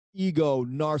people. Ego,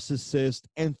 narcissist,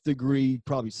 nth degree,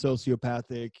 probably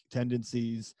sociopathic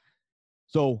tendencies.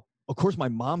 So, of course, my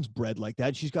mom's bred like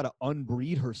that. She's got to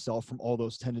unbreed herself from all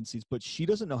those tendencies, but she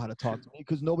doesn't know how to talk to me,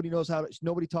 because nobody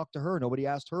talked to her. Nobody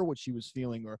asked her what she was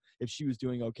feeling or if she was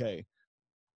doing okay.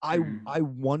 I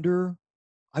wonder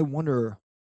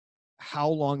how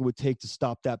long it would take to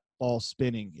stop that ball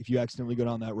spinning if you accidentally go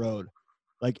down that road.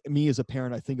 Like, me as a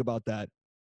parent, I think about that.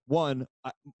 One,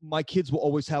 my kids will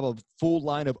always have a full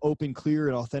line of open, clear,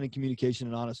 and authentic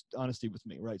communication and honesty with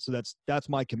me, right? So that's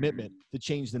my commitment to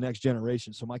change the next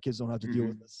generation, so my kids don't have to deal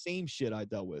with the same shit I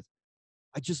dealt with.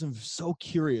 I just am so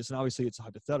curious, and obviously it's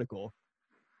hypothetical.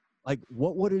 Like,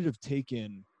 what would it have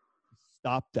taken to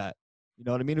stop that? You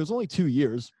know what I mean? It was only 2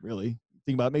 years, really.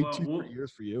 Think about it, maybe 2-3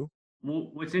 years for you. Well,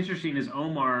 what's interesting is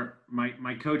Omar,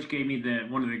 my coach, gave me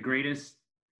one of the greatest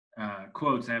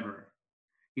quotes ever.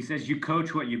 He says, you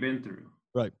coach what you've been through.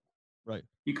 Right.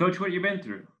 You coach what you've been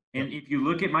through. And if you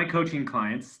look at my coaching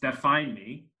clients that find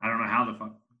me, I don't know how the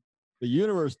fuck. The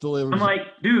universe delivers. I'm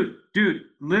like, dude,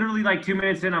 literally like 2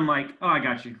 minutes in, I'm like, oh, I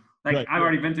got you. Like, I've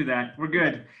already been through that. We're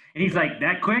good. And he's like,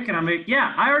 that quick? And I'm like,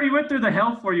 yeah, I already went through the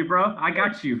hell for you, bro. I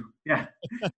got you. Yeah.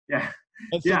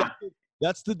 And so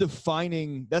that's the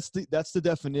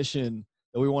definition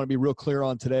that we want to be real clear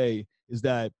on today, is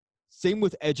that same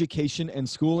with education and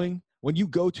schooling. When you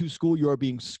go to school, you are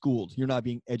being schooled. You're not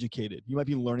being educated. You might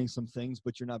be learning some things,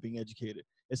 but you're not being educated.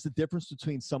 It's the difference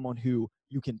between someone who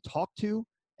you can talk to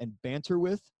and banter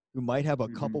with, who might have a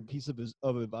couple pieces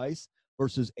of advice,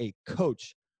 versus a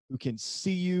coach who can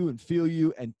see you and feel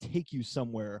you and take you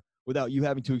somewhere without you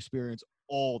having to experience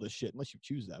all the shit, unless you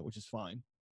choose that, which is fine.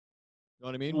 You know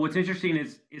what I mean? Well, what's interesting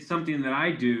is something that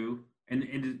I do,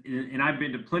 and I've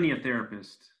been to plenty of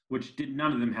therapists, which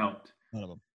none of them helped. None of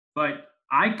them. But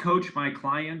I coach my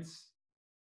clients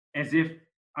as if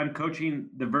I'm coaching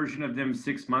the version of them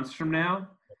 6 months from now.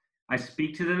 I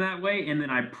speak to them that way, and then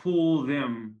I pull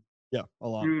them Yeah, a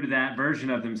lot. Through to that version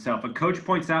of themselves. A coach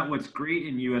points out what's great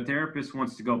in you. A therapist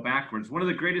wants to go backwards. One of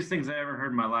the greatest things I ever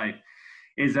heard in my life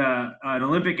is an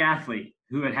Olympic athlete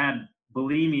who had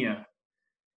bulimia,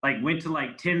 like went to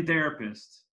like 10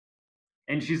 therapists,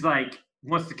 and she's like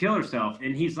wants to kill herself,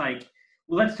 and he's like,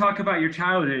 well, let's talk about your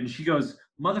childhood, and she goes,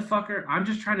 motherfucker, I'm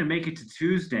just trying to make it to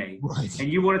Tuesday, Right.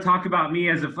 and you want to talk about me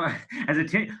as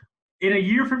in a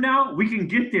year from now, we can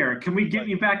get there. Can we get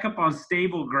me back up on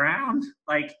stable ground?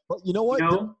 Like, but you know what? You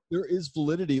know? There is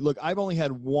validity. Look, I've only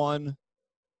had one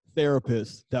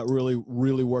therapist that really,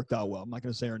 really worked out well. I'm not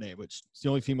going to say her name, but it's the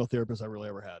only female therapist I really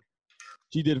ever had.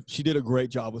 She did a great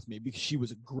job with me because she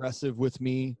was aggressive with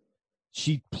me.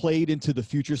 She played into the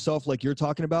future self like you're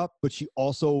talking about, but she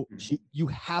also, you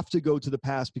have to go to the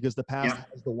past because the past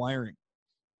has the wiring.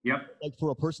 Yep. Like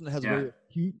for a person that has a very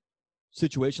acute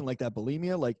situation like that,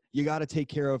 bulimia, like you got to take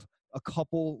care of a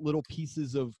couple little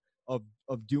pieces of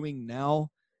doing now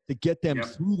to get them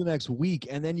through the next week.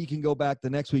 And then you can go back the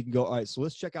next week and go, all right, so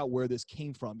let's check out where this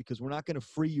came from, because we're not going to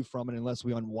free you from it unless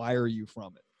we unwire you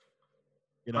from it.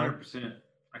 You know, 100%.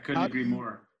 I couldn't agree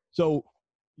more. So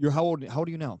how old are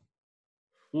you now?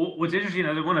 Well, what's interesting,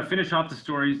 I want to finish off the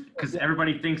stories because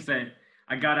everybody thinks that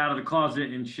I got out of the closet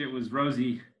and shit was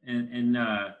rosy. And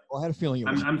well, I had a feeling it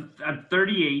was. I'm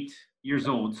 38 years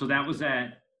old, so that was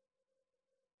at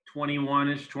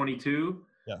 21ish, 22.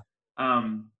 Yeah.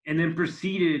 And then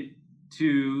proceeded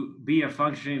to be a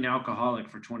functioning alcoholic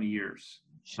for 20 years.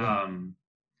 Sure.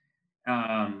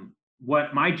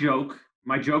 What my joke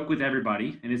with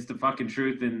everybody, and it's the fucking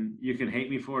truth, and you can hate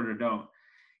me for it or don't.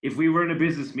 If we were in a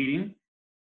business meeting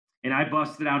and I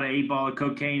busted out an 8-ball of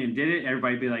cocaine and did it,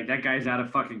 everybody'd be like, that guy's out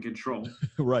of fucking control.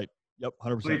 Right. Yep.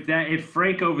 100%. But if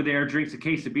Frank over there drinks a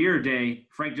case of beer a day,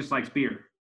 Frank just likes beer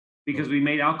because we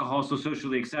made alcohol so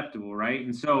socially acceptable, right?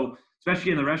 And so,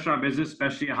 especially in the restaurant business,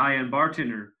 especially a high-end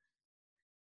bartender,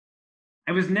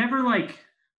 I was never like,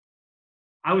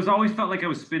 I was always felt like I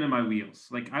was spinning my wheels.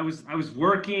 Like I was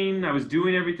working, I was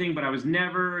doing everything, but I was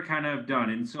never kind of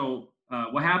done. And so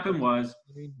what happened was,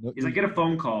 I get a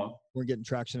phone call. We're getting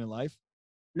traction in life?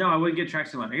 No, I wouldn't get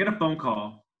traction in life. I get a phone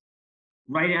call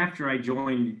right after I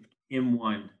joined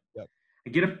M1. Yep. I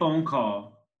get a phone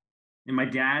call, and my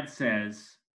dad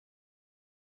says,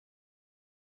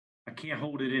 I can't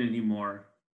hold it in anymore.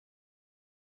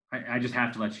 I just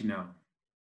have to let you know.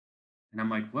 And I'm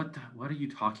like, what are you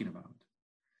talking about?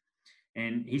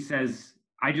 And he says,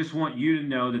 I just want you to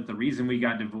know that the reason we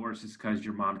got divorced is because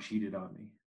your mom cheated on me.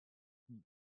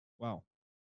 Wow.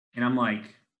 And I'm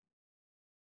like,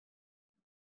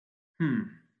 Then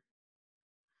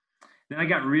I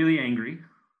got really angry.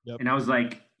 Yep. And I was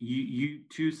like, you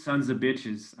two sons of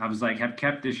bitches. I was like, have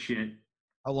kept this shit.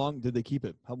 How long did they keep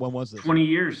it? When was this? 20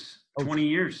 years. 20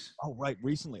 years. Oh, right.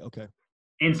 Recently. Okay.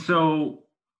 And so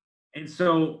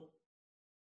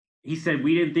he said,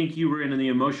 we didn't think you were in the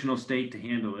emotional state to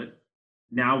handle it.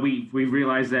 Now we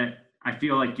realize that I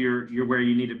feel like you're where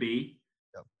you need to be.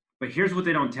 Yep. But here's what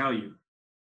they don't tell you.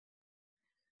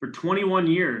 For 21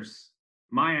 years,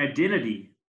 my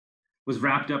identity was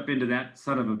wrapped up into that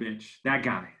son of a bitch, that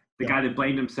guy, the guy that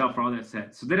blamed himself for all that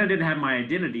said. So then I didn't have my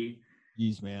identity.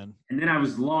 Jeez, man. And then I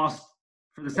was lost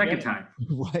for the second time.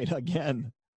 Right,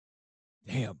 again.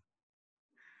 Damn.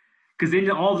 Because then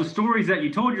all the stories that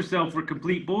you told yourself were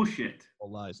complete bullshit.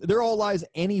 All lies. They're all lies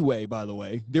anyway, by the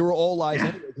way. They were all lies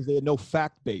anyway because they had no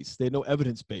fact base. They had no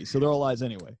evidence base. So they're all lies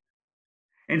anyway.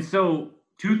 And so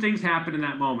 2 things happened in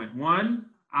that moment. One,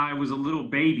 I was a little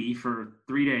baby for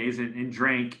 3 days and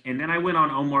drank. And then I went on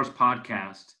Omar's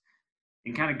podcast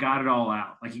and kind of got it all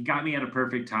out. Like he got me at a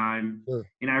perfect time. Sure.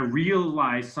 And I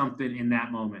realized something in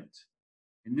that moment.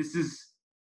 And this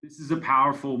is a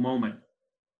powerful moment.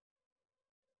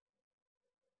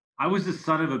 I was the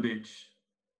son of a bitch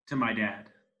to my dad,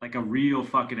 like a real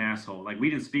fucking asshole. Like we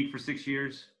didn't speak for 6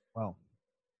 years. Wow.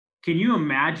 Can you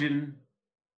imagine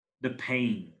the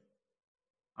pain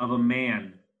of a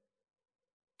man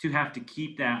to have to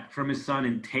keep that from his son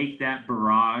and take that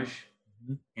barrage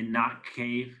and not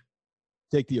cave?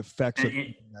 Take the effects of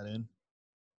keeping that in.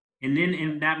 And then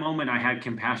in that moment, I had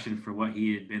compassion for what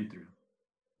he had been through.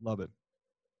 Love it.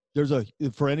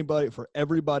 For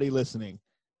everybody listening,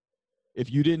 if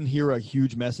you didn't hear a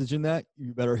huge message in that,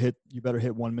 you better hit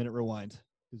 1 minute rewind,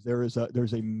 because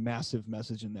there's a massive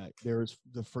message in that.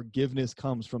 The forgiveness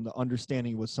comes from the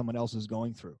understanding what someone else is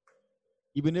going through,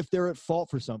 even if they're at fault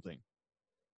for something.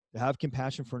 To have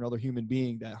compassion for another human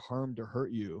being that harmed or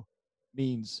hurt you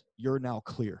means you're now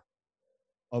clear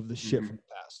of the shit from the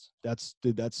past. That's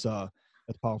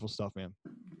That's powerful stuff, man.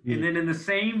 And then in the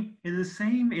same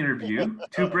interview,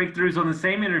 two breakthroughs on the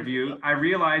same interview, I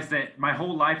realized that my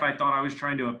whole life I thought I was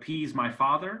trying to appease my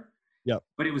father. Yep.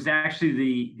 But it was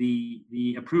actually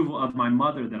the approval of my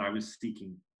mother that I was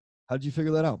seeking. How did you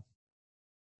figure that out?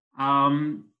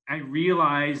 I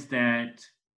realized that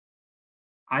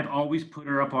I've always put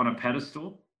her up on a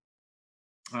pedestal,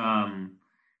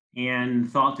 and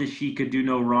thought that she could do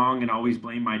no wrong and always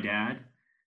blame my dad,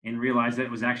 and realized that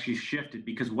it was actually shifted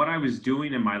because what I was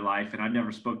doing in my life, and I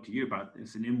never spoke to you about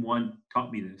this, and M1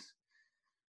 taught me this,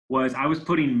 was I was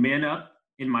putting men up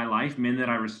in my life, men that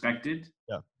I respected,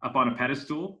 up on a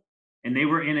pedestal, and they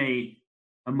were in a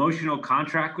emotional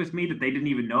contract with me that they didn't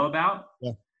even know about.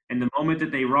 Yeah. And the moment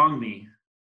that they wronged me,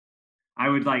 I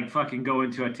would like fucking go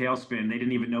into a tailspin. They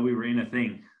didn't even know we were in a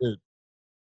thing. Dude,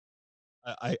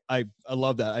 I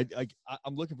love that.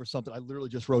 I'm looking for something I literally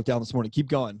just wrote down this morning. Keep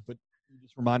going, but you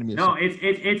just reminded me of something.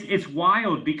 It's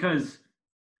wild because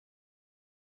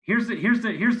here's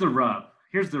the rub.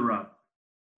 Here's the rub.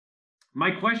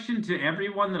 My question to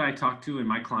everyone that I talk to and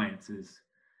my clients is,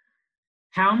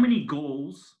 how many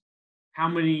goals, how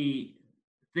many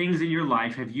things in your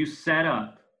life have you set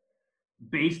up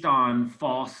based on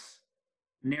false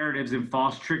narratives and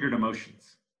false triggered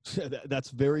emotions?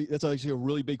 That's actually a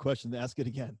really big question. Ask it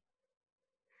again.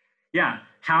 Yeah.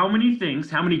 How many things,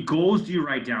 how many goals do you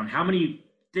write down? How many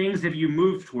things have you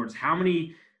moved towards? How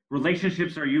many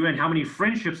relationships are you in? How many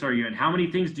friendships are you in? How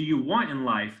many things do you want in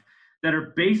life that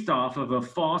are based off of a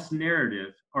false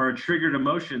narrative or a triggered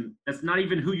emotion that's not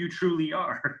even who you truly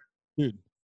are? Dude,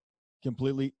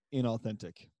 completely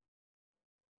inauthentic.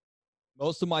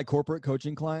 Most of my corporate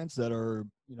coaching clients that are,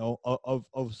 of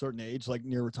a certain age, like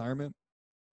near retirement,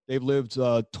 they've lived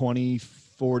 20,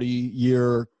 40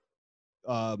 year,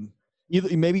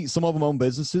 either maybe some of them own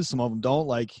businesses, some of them don't.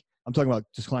 Like I'm talking about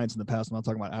just clients in the past. I'm not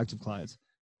talking about active clients.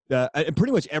 And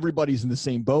pretty much everybody's in the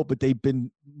same boat, but they've been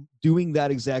doing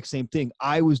that exact same thing.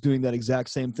 I was doing that exact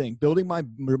same thing. Building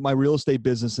my real estate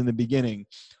business in the beginning,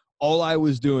 all I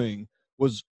was doing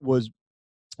was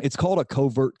it's called a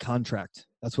covert contract.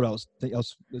 That's what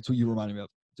that's what you reminded me of.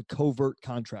 It's a covert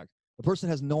contract. The person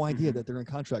has no idea that they're in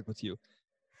contract with you.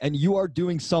 And you are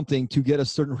doing something to get a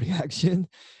certain reaction.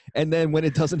 And then when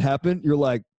it doesn't happen, you're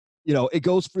like, it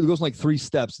goes in like 3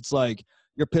 steps. It's like,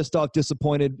 you're pissed off,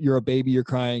 disappointed, you're a baby, you're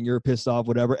crying, you're pissed off,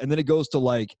 whatever. And then it goes to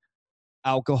like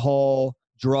alcohol,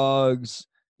 drugs,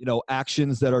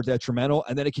 actions that are detrimental.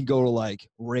 And then it can go to like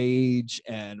rage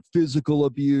and physical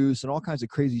abuse and all kinds of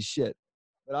crazy shit.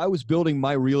 But I was building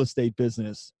my real estate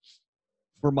business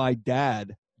for my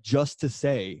dad just to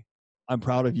say, I'm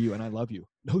proud of you and I love you.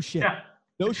 No shit. Yeah.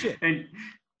 No shit. And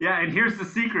here's the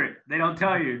secret. They don't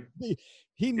tell you.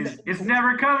 It's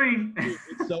never coming.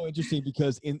 It's so interesting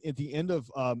because at the end of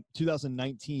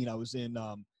 2019, I was in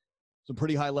some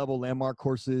pretty high level landmark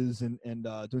courses and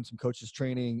doing some coaches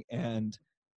training. And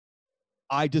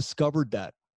I discovered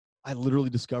that. I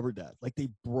literally discovered that. Like they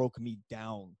broke me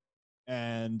down.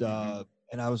 And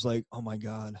I was like, oh my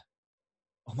God,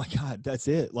 that's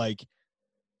it. Like,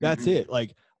 that's it.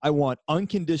 Like, I want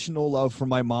unconditional love from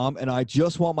my mom, and I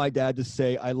just want my dad to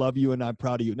say, I love you and I'm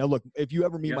proud of you. Now, look, if you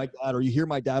ever meet my dad or you hear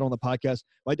my dad on the podcast,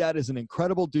 my dad is an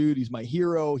incredible dude. He's my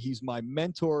hero. He's my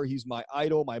mentor. He's my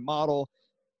idol, my model.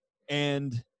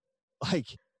 And like,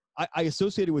 I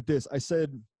associated with this. I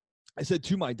said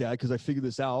to my dad, because I figured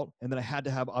this out, and then I had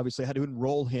to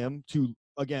enroll him to,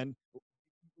 again,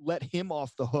 let him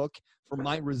off the hook for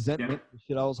my resentment, the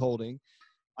shit I was holding.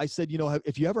 I said,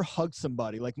 if you ever hug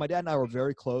somebody, like my dad and I were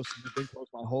very close. We've been close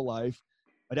my whole life.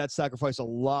 My dad sacrificed a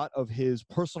lot of his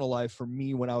personal life for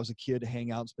me when I was a kid to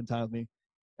hang out and spend time with me.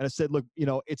 And I said, look,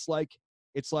 it's like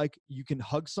you can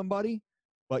hug somebody,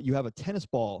 but you have a tennis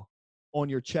ball on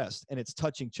your chest and it's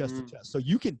touching chest to chest. So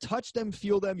you can touch them,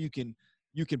 feel them. You can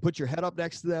put your head up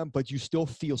next to them, but you still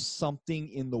feel something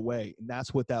in the way. And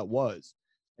that's what that was.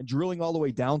 And drilling all the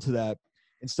way down to that,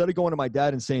 instead of going to my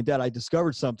dad and saying, Dad, I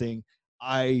discovered something.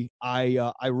 I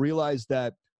realized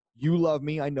that you love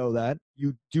me. I know that.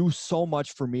 You do so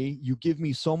much for me. You give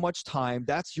me so much time.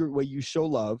 That's your way you show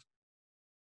love.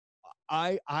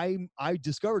 I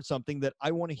discovered something that I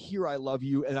want to hear. I love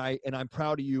you and I'm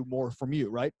proud of you more from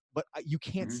you, right? But you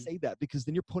can't say that because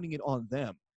then you're putting it on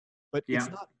them. But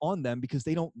it's not on them because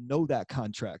they don't know that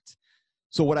contract.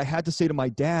 So what I had to say to my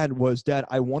dad was, Dad,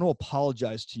 I want to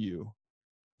apologize to you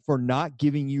for not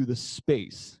giving you the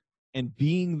space and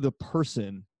being the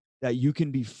person that you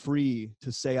can be free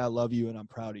to say, I love you and I'm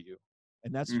proud of you.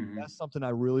 And that's something I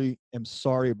really am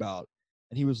sorry about.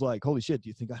 And he was like, holy shit, do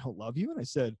you think I don't love you? And I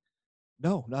said,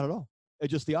 no, not at all.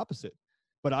 It's just the opposite.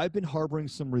 But I've been harboring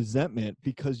some resentment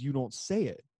because you don't say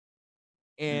it.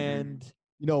 And,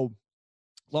 you know,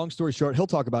 long story short, he'll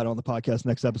talk about it on the podcast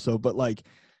next episode, but like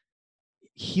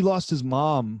he lost his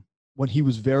mom when he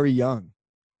was very young,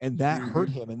 and that hurt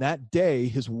him. And that day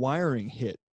his wiring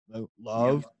hit,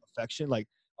 love, affection, like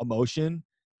emotion.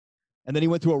 And then he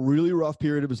went through a really rough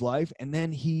period of his life. And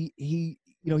then he, you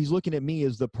know, he's looking at me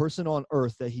as the person on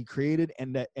earth that he created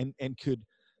and that, and could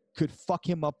fuck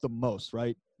him up the most.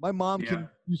 Right. My mom can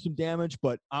do some damage,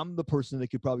 but I'm the person that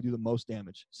could probably do the most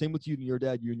damage. Same with you and your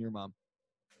dad, you and your mom.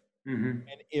 And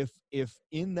if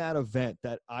in that event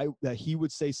that he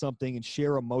would say something and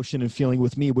share emotion and feeling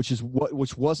with me, which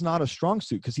was not a strong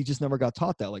suit, because he just never got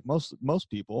taught that, like most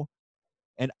people,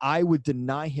 and I would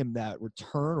deny him that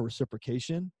return or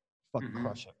reciprocation, fucking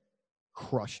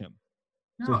crush him.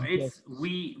 No, So it's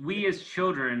we as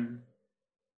children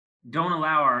don't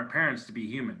allow our parents to be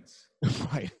humans.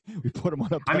 Right. We put them on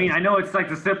a pedestal. I mean, I know it's like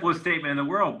the simplest statement in the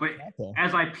world, but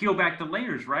as I peel back the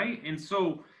layers, right? And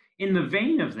so in the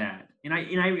vein of that, and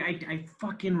I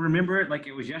fucking remember it like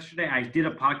it was yesterday. I did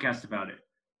a podcast about it.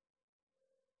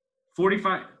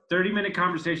 30-minute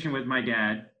conversation with my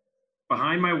dad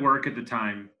behind my work at the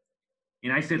time.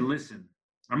 And I said, listen,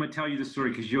 I'm going to tell you the story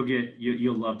because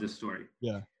you'll love this story.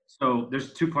 Yeah. So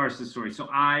there's two parts to the story. So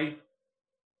I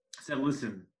said,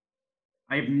 listen,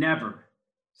 I have never,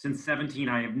 since 17,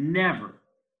 I have never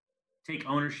take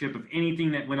ownership of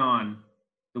anything that went on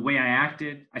the way I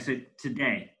acted. I said,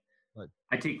 today,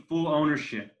 I take full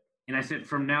ownership. And I said,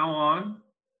 from now on,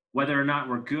 whether or not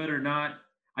we're good or not,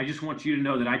 I just want you to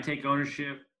know that I take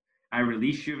ownership. I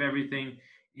release you of everything.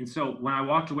 And so when I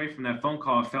walked away from that phone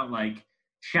call, it felt like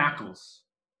shackles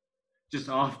just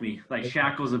off me, like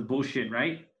shackles of bullshit,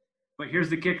 right? But here's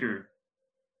the kicker.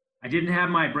 I didn't have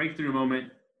my breakthrough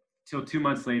moment till 2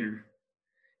 months later.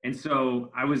 And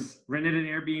so I was renting an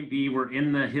Airbnb. We're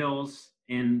in the hills,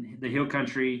 in the hill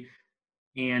country.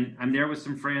 And I'm there with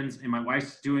some friends, and my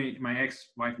wife's doing, my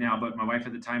ex-wife now, but my wife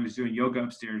at the time is doing yoga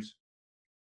upstairs.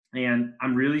 And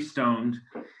I'm really stoned.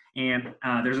 And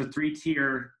there's a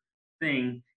 3-tier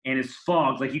thing, and it's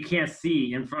fog. Like you can't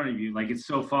see in front of you. Like it's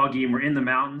so foggy, and we're in the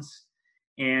mountains.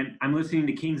 And I'm listening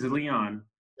to Kings of Leon.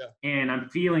 And I'm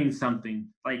feeling something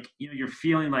like, you know, you're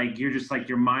feeling like you're just like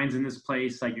your mind's in this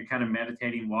place, like you're kind of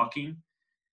meditating, walking.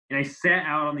 And I sat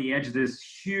out on the edge of this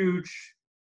huge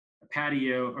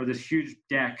patio or this huge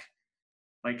deck,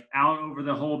 like out over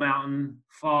the whole mountain,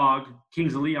 fog.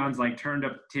 Kings of Leon's like turned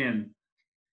up 10.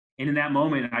 And in that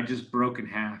moment, I just broke in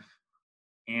half.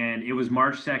 And it was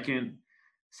March 2nd,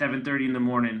 7:30 in the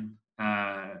morning,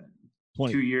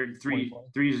 3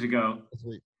 years ago.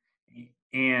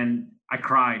 And I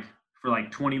cried for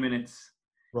like 20 minutes.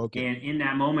 Broken. And in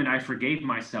that moment, I forgave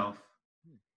myself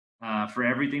for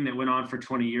everything that went on for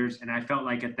 20 years. And I felt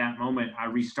like at that moment, I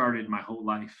restarted my whole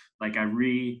life. Like I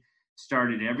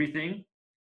restarted everything.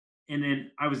 And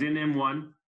then I was in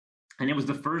M1, and it was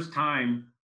the first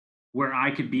time where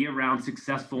I could be around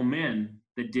successful men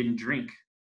that didn't drink.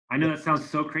 I know that sounds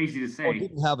so crazy to say. Or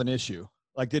didn't have an issue,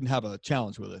 like didn't have a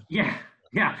challenge with it.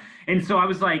 Yeah. And so I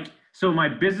was like, so my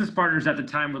business partners at the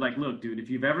time were like, look, dude, if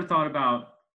you've ever thought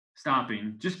about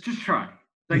stopping, just try.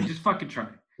 Like, just fucking try.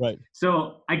 Right.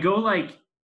 So I go like,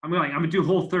 I'm gonna do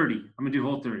Whole 30.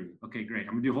 Okay, great.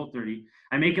 I'm gonna do Whole 30.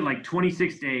 I make it like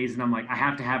 26 days, and I'm like, I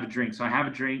have to have a drink. So I have a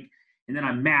drink, and then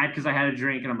I'm mad because I had a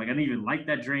drink, and I'm like, I didn't even like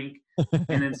that drink.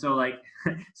 And then so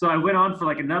I went on for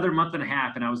like another month and a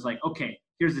half, and I was like, okay,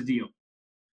 here's the deal.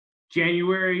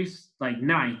 January's like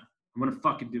 9th. I'm going to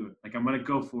fucking do it. Like, I'm going to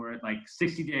go for it. Like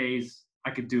 60 days, I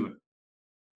could do it.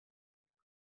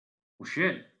 Well,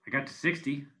 shit. I got to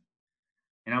 60.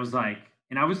 And I'll be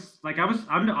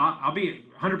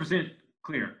 100%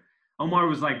 clear. Omar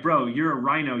was like, bro, you're a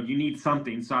rhino. You need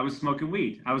something. So I was smoking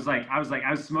weed. I was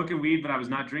smoking weed, but I was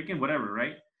not drinking, whatever.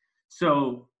 Right.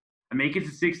 So I make it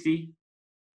to 60.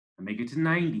 I make it to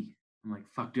 90. I'm like,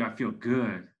 fuck, dude, I feel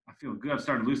good. I'm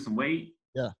starting to lose some weight.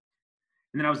 Yeah.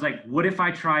 And then I was like, what if I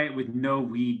try it with no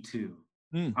weed too?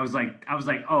 I was like,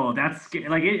 oh, that's scary.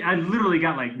 Like, I literally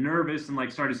got like nervous and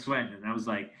like started sweating. And I was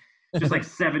like, just like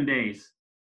 7 days.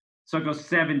 So I go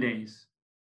 7 days.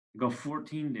 I go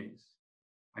 14 days.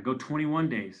 I go 21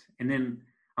 days. And then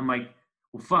I'm like,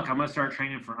 well, fuck, I'm going to start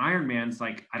training for Ironman. It's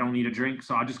like, I don't need a drink.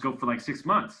 So I'll just go for like 6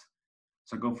 months.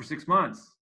 So I go for 6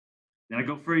 months. Then I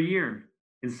go for a year.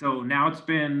 And so now it's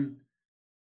been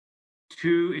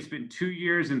 2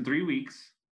 years and 3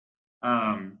 weeks.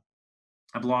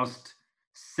 I've lost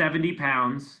 70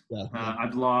 pounds.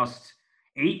 I've lost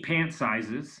 8 pant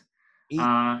sizes. 8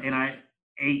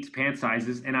 pant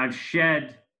sizes. And I've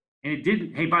shed, and it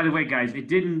didn't, hey, by the way, guys, it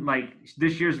didn't like,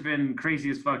 this year's been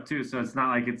crazy as fuck too. So it's not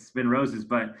like it's been roses,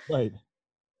 but, right.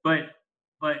 but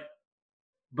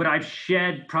but I've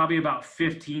shed probably about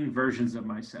 15 versions of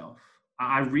myself.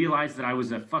 I realized that I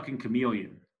was a fucking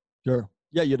chameleon. Sure.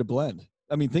 Yeah, you had to blend.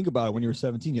 I mean, think about it. When you were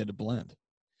 17, you had to blend.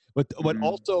 But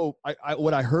also,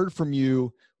 what I heard from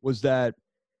you was that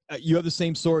you have the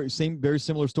same story, very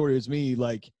similar story as me.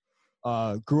 Like,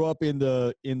 grew up in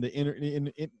the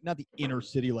not the inner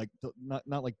city, like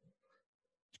not like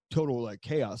total like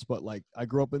chaos, but like I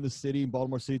grew up in the city, in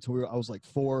Baltimore City, till I was like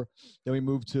 4. Then we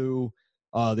moved to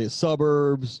the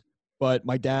suburbs. But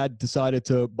my dad decided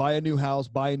to buy a new house,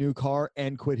 buy a new car,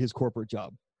 and quit his corporate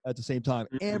job at the same time.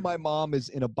 And my mom is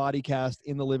in a body cast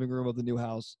in the living room of the new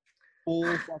house,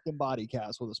 full fucking body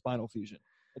cast with a spinal fusion.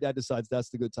 My dad decides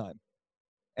that's the good time.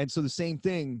 And so the same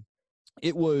thing,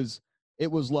 it was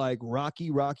like Rocky,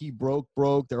 broke.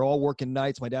 They're all working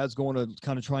nights. My dad's trying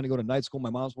to go to night school. My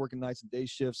mom's working nights and day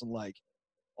shifts. And like,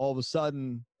 all of a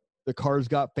sudden the cars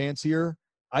got fancier.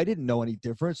 I didn't know any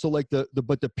different. So like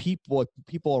the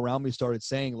people around me started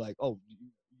saying like, oh,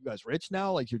 you guys rich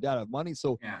now? Like your dad have money.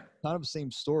 So Yeah. kind of the same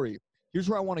story. Here's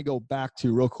where I want to go back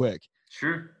to real quick.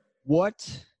 Sure.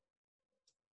 What,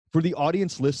 for the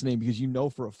audience listening, because you know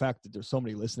for a fact that there's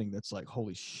somebody listening that's like,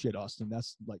 holy shit, Austin,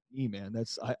 that's like me, man.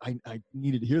 I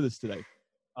needed to hear this today.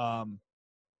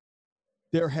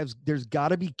 There's got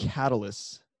to be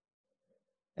catalysts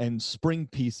and spring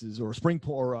pieces or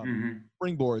springboards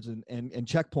and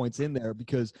checkpoints in there,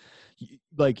 because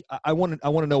like I want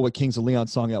to know what Kings of Leon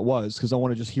song that was, because I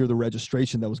want to just hear the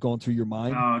registration that was going through your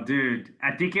mind. Oh, dude,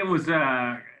 I think it was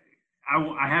I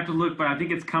have to look, but I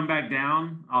think it's Come Back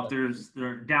Down off their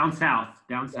Down South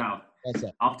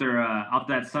off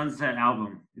that Sunset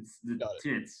album. It's the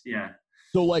tits, yeah.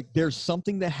 So like there's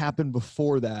something that happened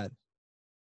before that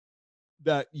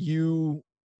you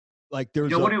like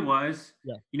there's what it was?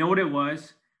 Yeah. You know what it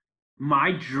was?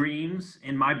 My dreams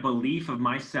and my belief of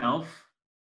myself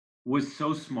was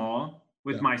so small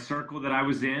with my circle that I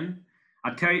was in.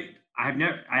 I'll tell you, I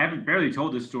haven't barely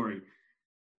told this story.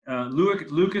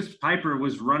 Lucas Piper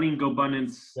was running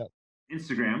GoBundance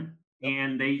Instagram,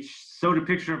 and they showed a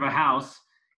picture of a house,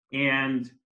 and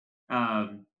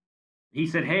he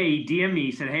said, hey, DM me.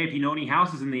 He said, hey, if you know any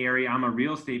houses in the area, I'm a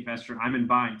real estate investor. I'm in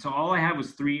buying. So all I had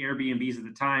was 3 Airbnbs at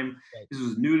the time. Right. This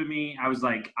was new to me. I was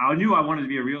like, I knew I wanted to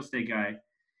be a real estate guy.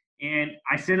 And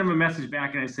I sent him a message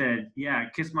back and I said, yeah,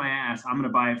 kiss my ass. I'm going to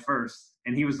buy it first.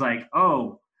 And he was like,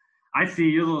 oh, I see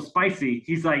you're a little spicy.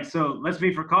 He's like, so let's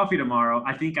meet for coffee tomorrow.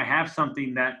 I think I have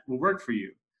something that will work for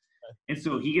you. Right. And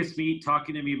so he gets me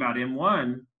talking to me about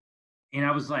M1. And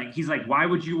I was like, he's like, why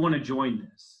would you want to join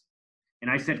this? And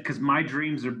I said, because my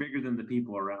dreams are bigger than the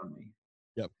people around me.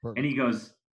 Yep. Perfect. And he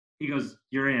goes,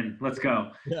 you're in, let's go.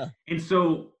 Yeah. And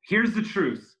so here's the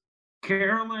truth.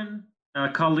 Carolyn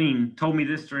Colleen told me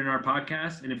this during our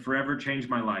podcast, and it forever changed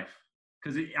my life.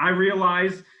 Because I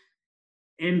realized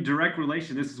in direct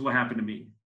relation, this is what happened to me.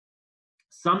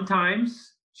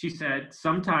 Sometimes, she said,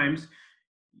 sometimes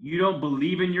you don't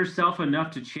believe in yourself enough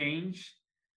to change,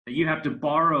 that you have to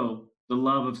borrow the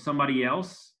love of somebody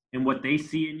else and what they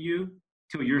see in you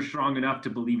till you're strong enough to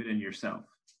believe it in yourself.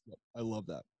 I love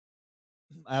that.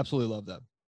 I absolutely love that.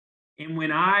 And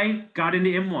when I got into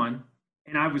M1,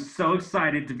 and I was so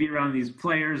excited to be around these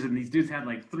players, and these dudes had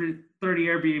like 30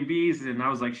 Airbnbs, and I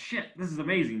was like, shit, this is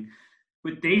amazing.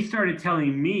 But they started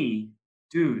telling me,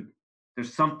 dude,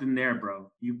 there's something there, bro.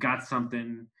 You got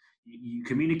something. You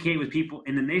communicate with people.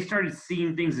 And then they started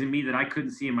seeing things in me that I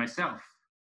couldn't see in myself.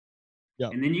 Yeah.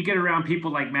 And then you get around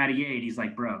people like Matty A, and he's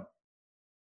like, bro,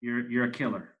 you're a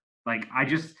killer. Like,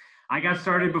 I got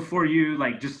started before you.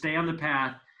 Like, just stay on the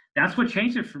path. That's what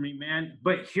changed it for me, man.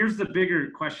 But here's the bigger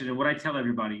question, and what I tell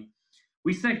everybody.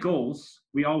 We set goals.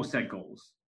 We always set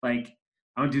goals. Like,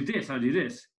 I want to do this, I want to do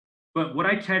this. But what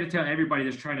I try to tell everybody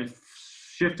that's trying to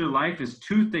shift their life is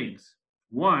 2 things.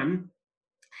 1,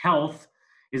 health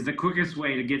is the quickest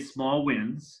way to get small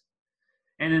wins.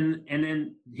 And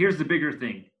then here's the bigger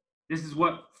thing. This is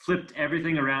what flipped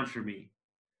everything around for me.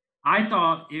 I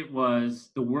thought it was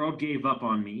the world gave up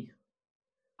on me.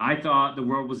 I thought the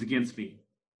world was against me.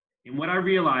 And what I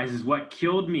realized is what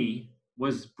killed me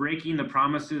was breaking the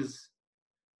promises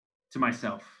to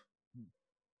myself.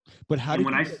 But how did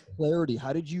you get clarity?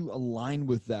 How did you align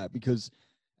with that? Because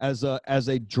as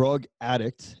a drug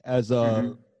addict, as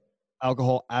a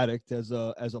alcohol addict, as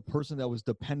a person that was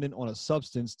dependent on a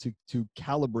substance to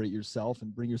calibrate yourself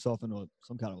and bring yourself into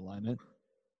some kind of alignment,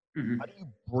 how do you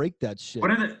break that shit?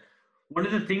 One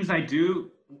of the things I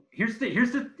do, here's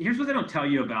what they don't tell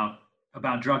you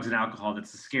about drugs and alcohol.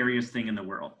 That's the scariest thing in the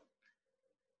world.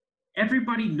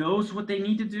 Everybody knows what they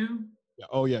need to do. Yeah.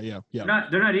 Oh yeah. They're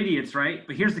not idiots, right?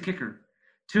 But here's the kicker.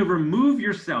 To remove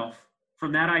yourself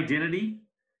from that identity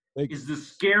is the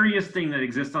scariest thing that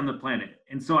exists on the planet.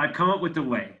 And so I've come up with a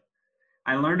way.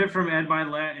 I learned it from Ed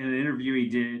Milet in an interview he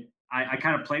did. I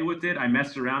kind of play with it. I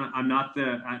mess around. I'm not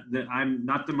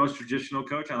the most traditional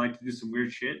coach. I like to do some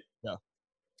weird shit. Yeah.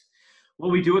 What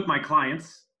we do with my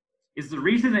clients is the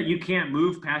reason that you can't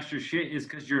move past your shit is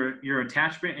because your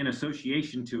attachment and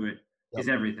association to it is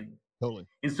everything. Totally.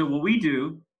 And so what we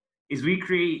do is we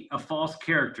create a false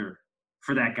character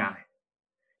for that guy.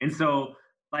 And so,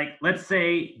 like, let's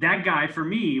say that guy for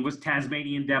me was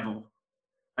Tasmanian Devil.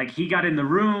 Like, he got in the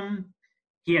room,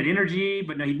 he had energy,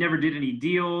 but no, he never did any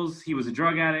deals. He was a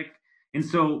drug addict. And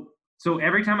so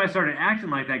every time I started acting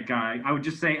like that guy, I would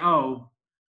just say, oh,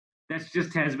 that's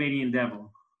just Tasmanian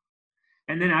Devil.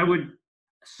 And then I would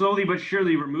slowly but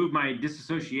surely remove my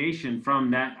disassociation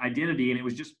from that identity. And it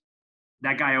was just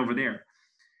that guy over there.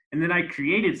 And then I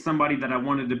created somebody that I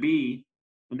wanted to be.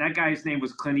 And that guy's name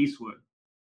was Clint Eastwood.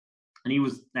 And he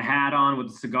was the hat on with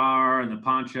the cigar and the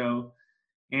poncho.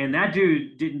 And that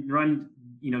dude didn't run,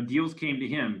 deals came to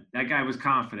him. That guy was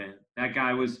confident. That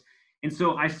guy was, and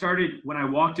so I started, when I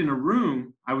walked in a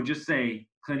room, I would just say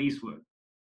Clint Eastwood.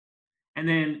 And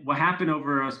then what happened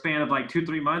over a span of like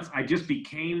 2-3 months, I just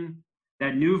became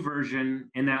that new version,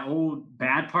 and that old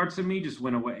bad parts of me just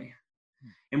went away.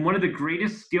 And one of the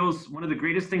greatest skills, one of the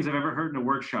greatest things I've ever heard in a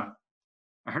workshop,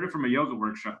 I heard it from a yoga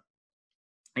workshop,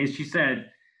 is she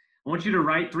said, I want you to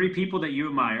write 3 people that you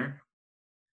admire,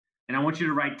 and I want you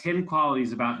to write 10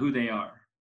 qualities about who they are.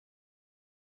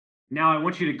 Now I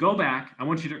want you to go back, I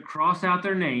want you to cross out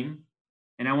their name,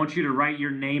 and I want you to write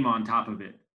your name on top of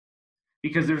it.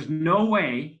 Because there's no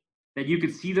way that you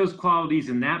could see those qualities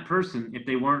in that person if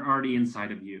they weren't already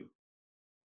inside of you.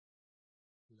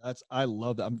 I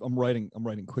love that. I'm writing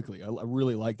quickly. I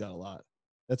really like that a lot.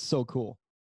 That's so cool.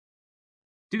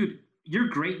 Dude, your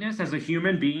greatness as a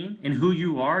human being and who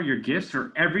you are, your gifts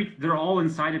they're all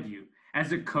inside of you.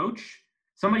 As a coach,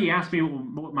 somebody asked me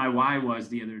what my why was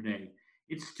the other day.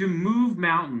 It's to move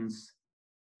mountains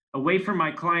away from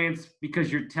my clients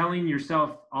because you're telling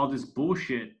yourself all this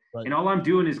bullshit. Right. And all I'm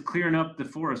doing is clearing up the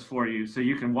forest for you so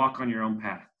you can walk on your own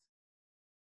path.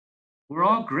 We're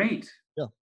all great. Yeah.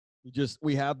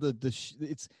 We have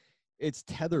it's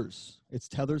tethers. It's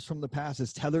tethers from the past.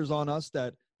 It's tethers on us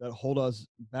that hold us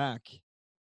back.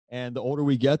 And the older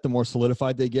we get, the more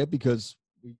solidified they get because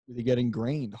they get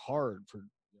ingrained hard for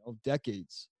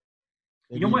decades.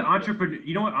 You know what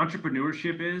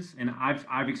entrepreneurship is? And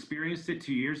I've experienced it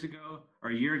 2 years ago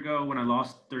or a year ago when I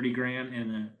lost 30 grand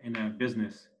in a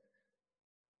business.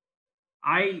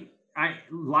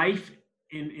 Life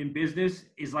in business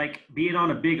is like being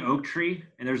on a big oak tree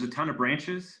and there's a ton of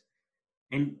branches,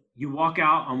 and you walk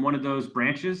out on one of those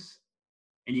branches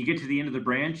and you get to the end of the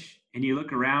branch and you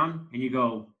look around and you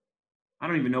go, I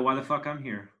don't even know why the fuck I'm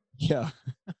here. Yeah.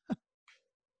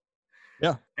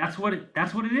 Yeah. That's what it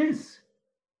is.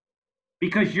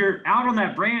 Because you're out on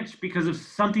that branch because of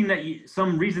some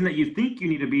reason that you think you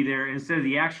need to be there instead of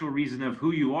the actual reason of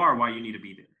who you are, why you need to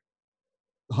be there.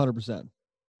 100%.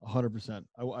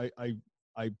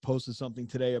 I posted something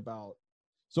today about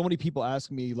so many people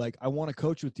ask me, like, I want to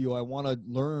coach with you. I want to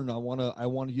learn. I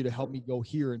want you to help me go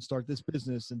here and start this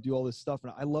business and do all this stuff.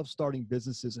 And I love starting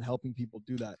businesses and helping people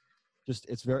do that.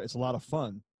 It's a lot of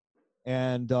fun.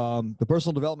 And the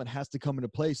personal development has to come into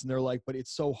place. And they're like, but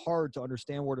it's so hard to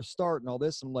understand where to start and all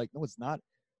this. And I'm like, no, it's not.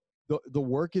 The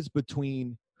work is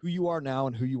between who you are now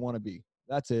and who you want to be.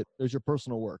 That's it. There's your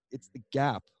personal work. It's the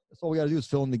gap. That's all we got to do is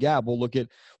fill in the gap. We'll look at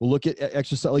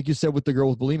exercise, like you said with the girl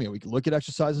with bulimia. We can look at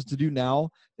exercises to do now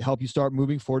to help you start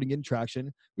moving forward and getting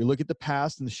traction. We look at the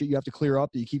past and the shit you have to clear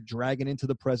up that you keep dragging into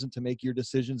the present to make your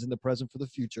decisions in the present for the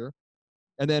future.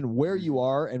 And then where you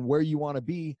are and where you want to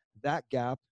be, that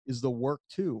gap is the work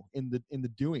too, in the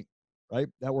doing, right?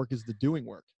 That work is the doing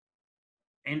work.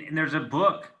 And there's a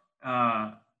book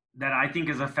that I think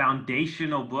is a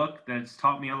foundational book that's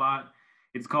taught me a lot.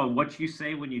 It's called What You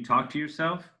Say When You Talk to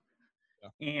Yourself.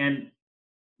 Yeah. And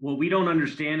what we don't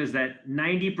understand is that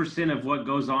 90% of what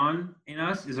goes on in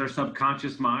us is our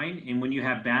subconscious mind. And when you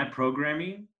have bad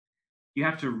programming, you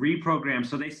have to reprogram.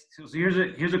 So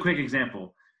here's a quick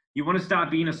example. You want to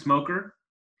stop being a smoker?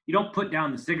 You don't put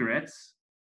down the cigarettes.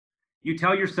 You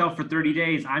tell yourself for 30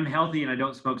 days, I'm healthy and I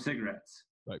don't smoke cigarettes.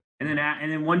 Right. And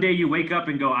then one day you wake up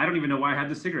and go, I don't even know why I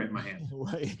had the cigarette in my hand.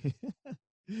 Right.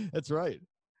 That's right.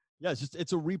 Yeah,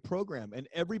 it's a reprogram, and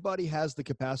everybody has the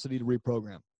capacity to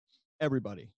reprogram.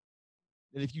 Everybody.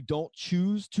 And if you don't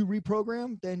choose to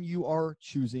reprogram, then you are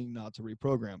choosing not to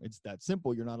reprogram. It's that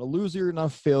simple. You're not a loser. You're not a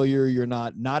failure. You're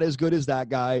not as good as that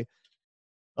guy.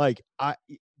 Like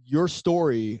your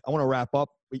story, I want to wrap up.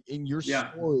 In your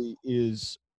story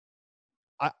is,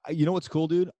 You know what's cool,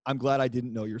 dude? I'm glad I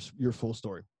didn't know your full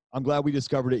story. I'm glad we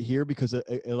discovered it here because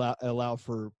it allowed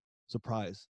for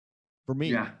surprise for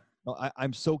me. Yeah.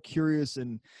 I'm so curious,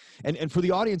 and for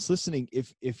the audience listening,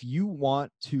 if you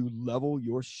want to level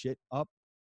your shit up,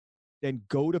 then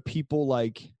go to people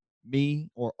like me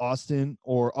or Austin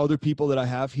or other people that I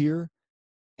have here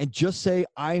and just say,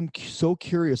 I'm so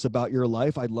curious about your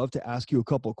life. I'd love to ask you a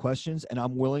couple of questions, and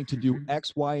I'm willing to do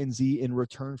X, Y, and Z in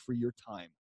return for your time,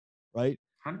 right?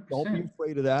 100%. Don't be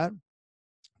afraid of that.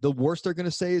 The worst they're going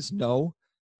to say is no.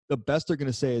 The best they're going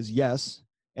to say is yes.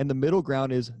 And the middle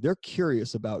ground is they're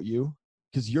curious about you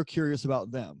because you're curious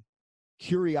about them.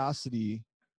 Curiosity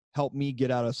helped me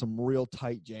get out of some real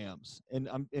tight jams, and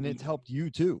it's helped you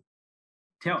too.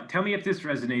 Tell me if this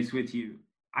resonates with you.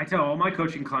 I tell all my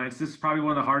coaching clients, this is probably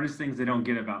one of the hardest things they don't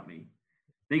get about me.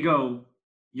 They go,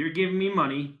 you're giving me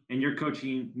money and you're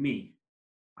coaching me.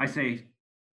 I say,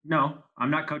 no, I'm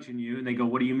not coaching you. And they go,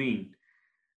 what do you mean?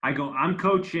 I go, I'm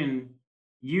coaching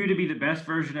you to be the best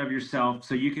version of yourself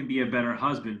so you can be a better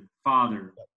husband,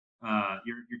 father.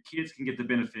 Your kids can get the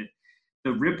benefit.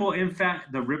 The ripple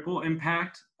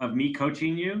impact of me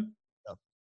coaching you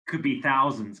could be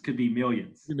thousands, could be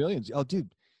millions. Millions. Oh, dude.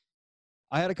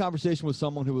 I had a conversation with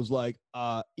someone who was like,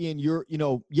 Ian,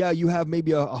 you have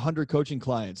maybe 100 coaching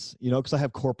clients, because I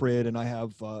have corporate and I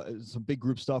have some big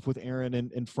group stuff with Aaron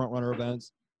and front runner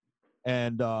events.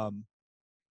 And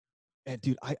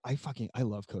dude, I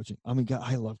love coaching. I mean, God,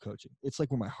 I love coaching. It's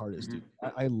like where my heart is, dude.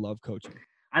 I love coaching.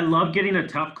 I love getting a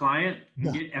tough client.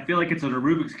 I feel like it's a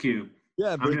Rubik's Cube.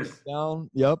 Yeah, break it down.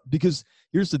 Yep. Because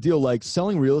here's the deal: like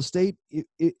selling real estate,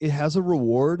 it has a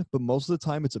reward, but most of the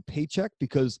time it's a paycheck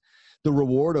because the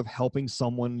reward of helping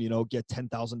someone, get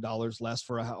 $10,000 less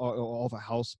for all of a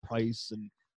house price, and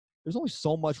there's only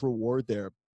so much reward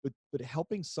there. But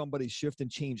helping somebody shift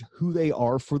and change who they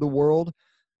are for the world,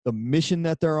 the mission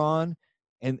that they're on,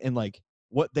 and like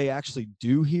what they actually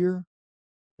do here,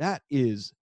 that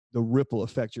is the ripple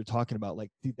effect you're talking about. Like,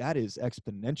 dude, that is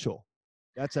exponential.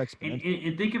 That's exponential.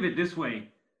 And think of it this way,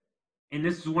 and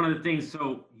this is one of the things.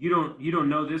 So you don't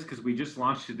know this because we just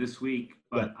launched it this week,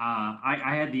 but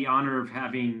I had the honor of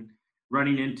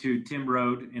running into Tim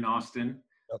Rode in Austin,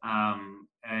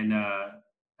 and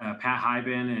Pat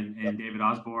Hyben and David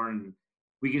Osborne, and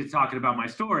we get to talking about my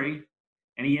story,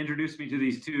 and he introduced me to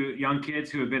these two young kids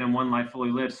who have been in One Life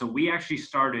Fully Lived. So we actually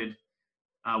started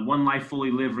One Life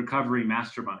Fully Lived Recovery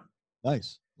Mastermind.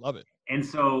 Nice, love it. And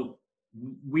so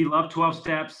we love 12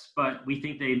 steps, but we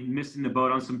think they missing the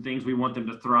boat on some things. We want them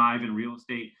to thrive in real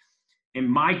estate. And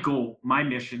my goal, my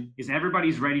mission is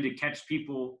everybody's ready to catch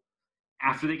people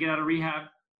after they get out of rehab.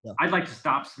 Yeah. I'd like to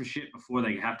stop some shit before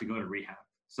they have to go to rehab.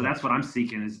 So that's what I'm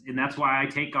seeking and that's why I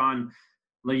take on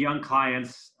the young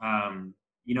clients,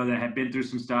 that have been through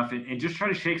some stuff and just try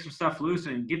to shake some stuff loose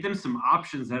and give them some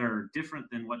options that are different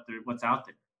than what's out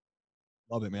there.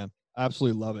 Love it, man.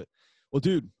 Absolutely love it. Well,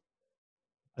 dude,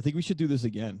 I think we should do this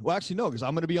again. Well, actually, no, because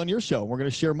I'm going to be on your show. And we're going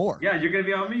to share more. Yeah, you're going to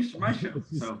be on my show.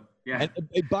 So, yeah.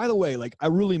 And by the way, like, I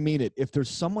really mean it. If there's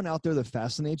someone out there that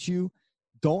fascinates you,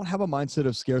 don't have a mindset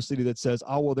of scarcity that says,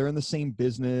 oh, well, they're in the same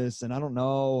business and I don't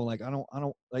know. Like, I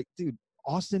don't like, dude,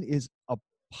 Austin is a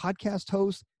podcast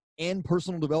host and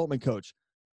personal development coach,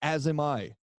 as am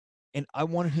I. And I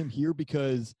wanted him here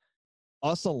because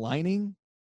us aligning,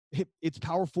 it's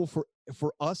powerful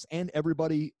for us and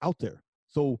everybody out there.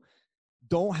 So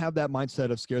don't have that mindset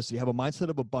of scarcity. Have a mindset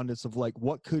of abundance of like,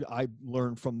 what could I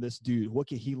learn from this dude? What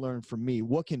can he learn from me?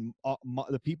 What can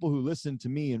the people who listen to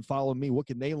me and follow me, what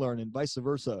can they learn, and vice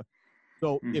versa?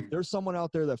 So if there's someone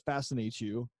out there that fascinates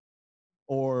you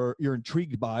or you're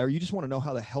intrigued by, or you just want to know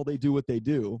how the hell they do what they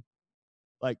do,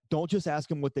 like, don't just ask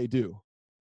them what they do.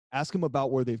 Ask them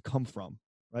about where they've come from,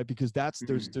 right? Because there's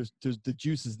the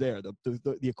juice is there.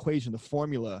 The equation, the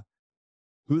formula.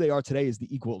 Who they are today is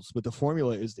the equals, but the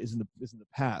formula is in the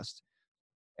past.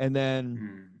 And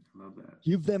then love that.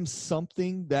 Give them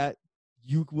something that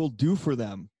you will do for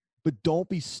them, but don't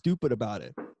be stupid about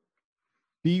it.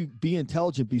 Be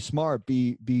intelligent, be smart,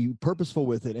 be purposeful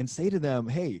with it, and say to them,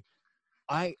 hey,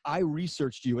 I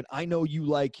researched you and I know you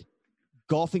like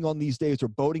golfing on these days or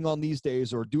boating on these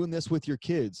days or doing this with your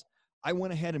kids. I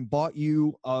went ahead and bought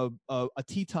you a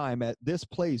tea time at this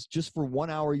place just for 1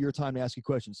 hour of your time to ask you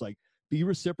questions. Like, be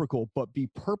reciprocal, but be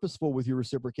purposeful with your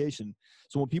reciprocation.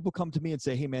 So when people come to me and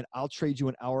say, hey man, I'll trade you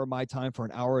an hour of my time for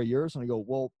an hour of yours. And I go,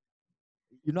 well,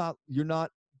 you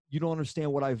don't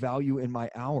understand what I value in my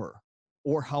hour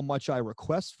or how much I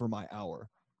request for my hour.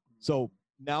 So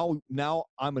now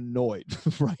I'm annoyed,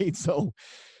 right? So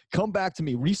come back to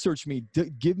me, research me,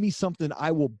 give me something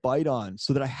I will bite on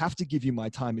so that I have to give you my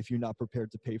time if you're not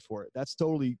prepared to pay for it. That's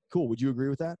totally cool. Would you agree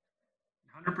with that?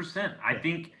 100%. I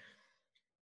think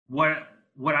what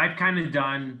I've kind of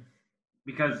done,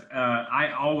 because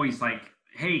I always like,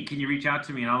 hey, can you reach out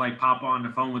to me? And I'll like pop on the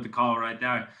phone with the call right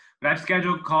there. But I've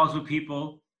scheduled calls with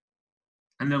people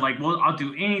and they're like, well, I'll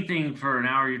do anything for an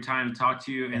hour of your time to talk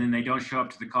to you. And then they don't show up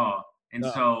to the call. And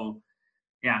so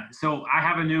I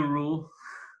have a new rule.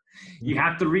 You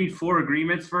have to read 4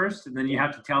 agreements first, and then you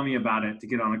have to tell me about it to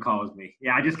get on a call with me.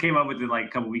 Yeah, I just came up with it like a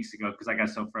couple weeks ago because I got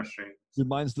so frustrated.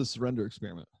 Mine's the surrender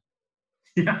experiment.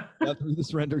 Yeah. You have to read the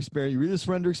surrender experiment. You read the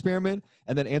surrender experiment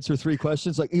and then answer 3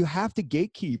 questions. Like, you have to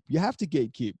gatekeep.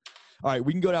 All right,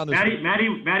 we can go down this.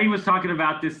 Maddie was talking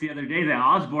about this the other day, that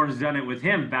Osborne's done it with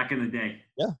him back in the day.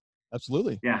 Yeah,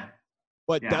 absolutely. Yeah.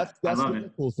 But that's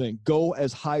the cool thing. Go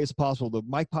as high as possible.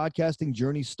 My podcasting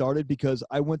journey started because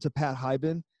I went to Pat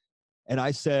Hiban and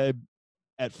I said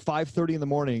at 5:30 in the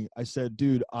morning, I said,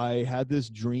 dude, I had this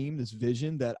dream, this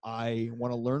vision that I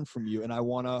want to learn from you. And I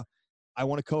want to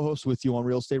co-host with you on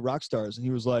Real Estate Rockstars. And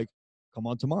he was like, come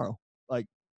on tomorrow. Like,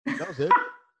 that was it.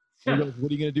 He goes,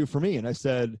 what are you going to do for me? And I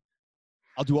said,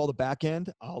 I'll do all the back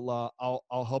end. I'll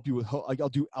help you with,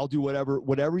 I'll do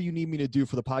whatever you need me to do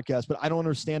for the podcast, but I don't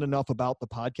understand enough about the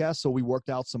podcast. So we worked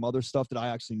out some other stuff that I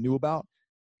actually knew about.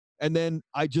 And then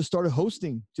I just started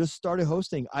hosting.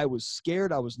 I was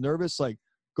scared. I was nervous. Like,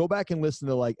 go back and listen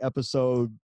to like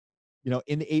episode,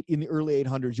 in the early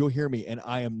 800s, you'll hear me. And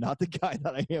I am not the guy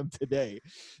that I am today.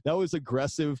 That was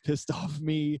aggressive, pissed off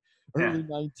me, early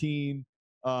 19,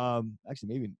 actually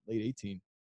maybe late 18.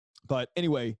 But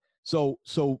anyway, so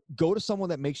go to someone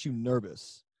that makes you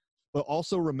nervous, but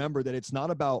also remember that it's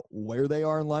not about where they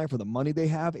are in life or the money they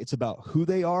have. It's about who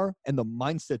they are and the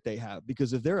mindset they have.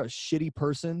 Because if they're a shitty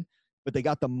person, but they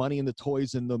got the money and the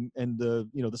toys and the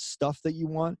the stuff that you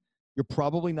want, you're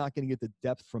probably not going to get the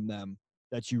depth from them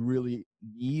that you really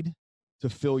need to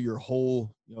fill your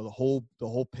whole, the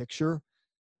whole picture.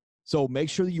 So make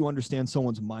sure that you understand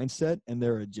someone's mindset and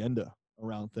their agenda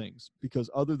around things, because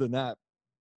other than that,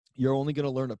 you're only going to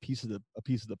learn a piece of the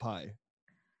pie.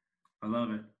 I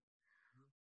love it.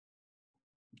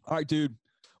 All right, dude,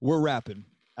 we're wrapping.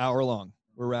 Hour long.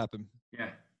 We're wrapping. Yeah.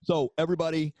 So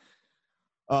everybody,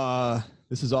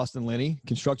 this is Austin Linney,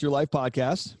 Construct Your Life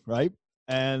podcast, right?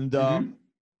 And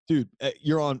dude,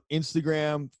 you're on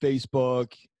Instagram,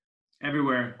 Facebook,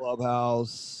 everywhere,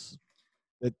 Clubhouse.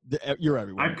 You're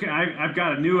everywhere. I've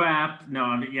got a new app. No,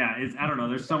 I mean, yeah, I don't know.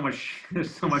 There's so much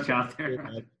out there.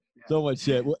 Yeah. So much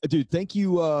shit. Well, dude, thank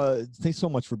you. Thanks so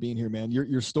much for being here, man.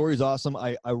 Your story is awesome.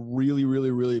 I really,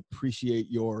 really, really appreciate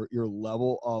your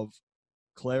level of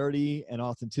clarity and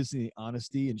authenticity, and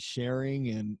honesty, and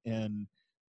sharing. And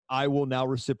I will now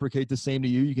reciprocate the same to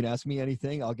you. You can ask me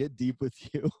anything. I'll get deep with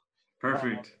you.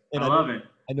 Perfect. I love it.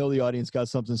 I know the audience got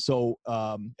something. So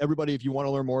everybody, if you want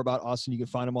to learn more about Austin, you can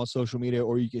find him on social media,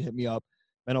 or you can hit me up,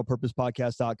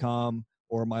 menonpurposepodcast.com,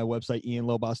 or my website,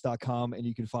 ianlobas.com, and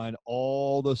you can find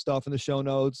all the stuff in the show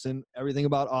notes and everything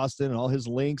about Austin and all his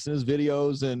links and his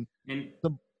videos. And if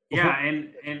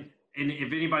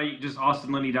anybody, just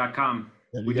austinlinney.com.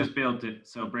 We just built it,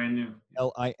 so brand new.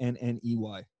 Linney.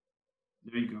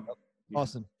 There you go. Yeah.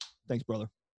 Awesome. Thanks, brother.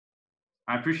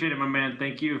 I appreciate it, my man.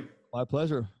 Thank you. My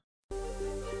pleasure.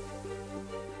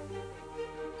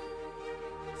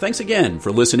 Thanks again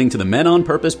for listening to the Men on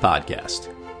Purpose podcast,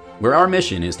 where our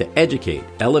mission is to educate,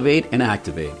 elevate, and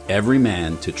activate every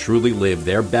man to truly live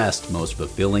their best, most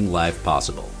fulfilling life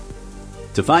possible.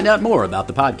 To find out more about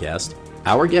the podcast,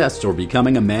 our guests, or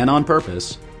becoming a man on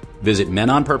purpose, visit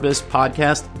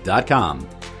menonpurposepodcast.com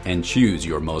and choose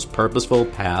your most purposeful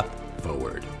path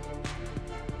forward.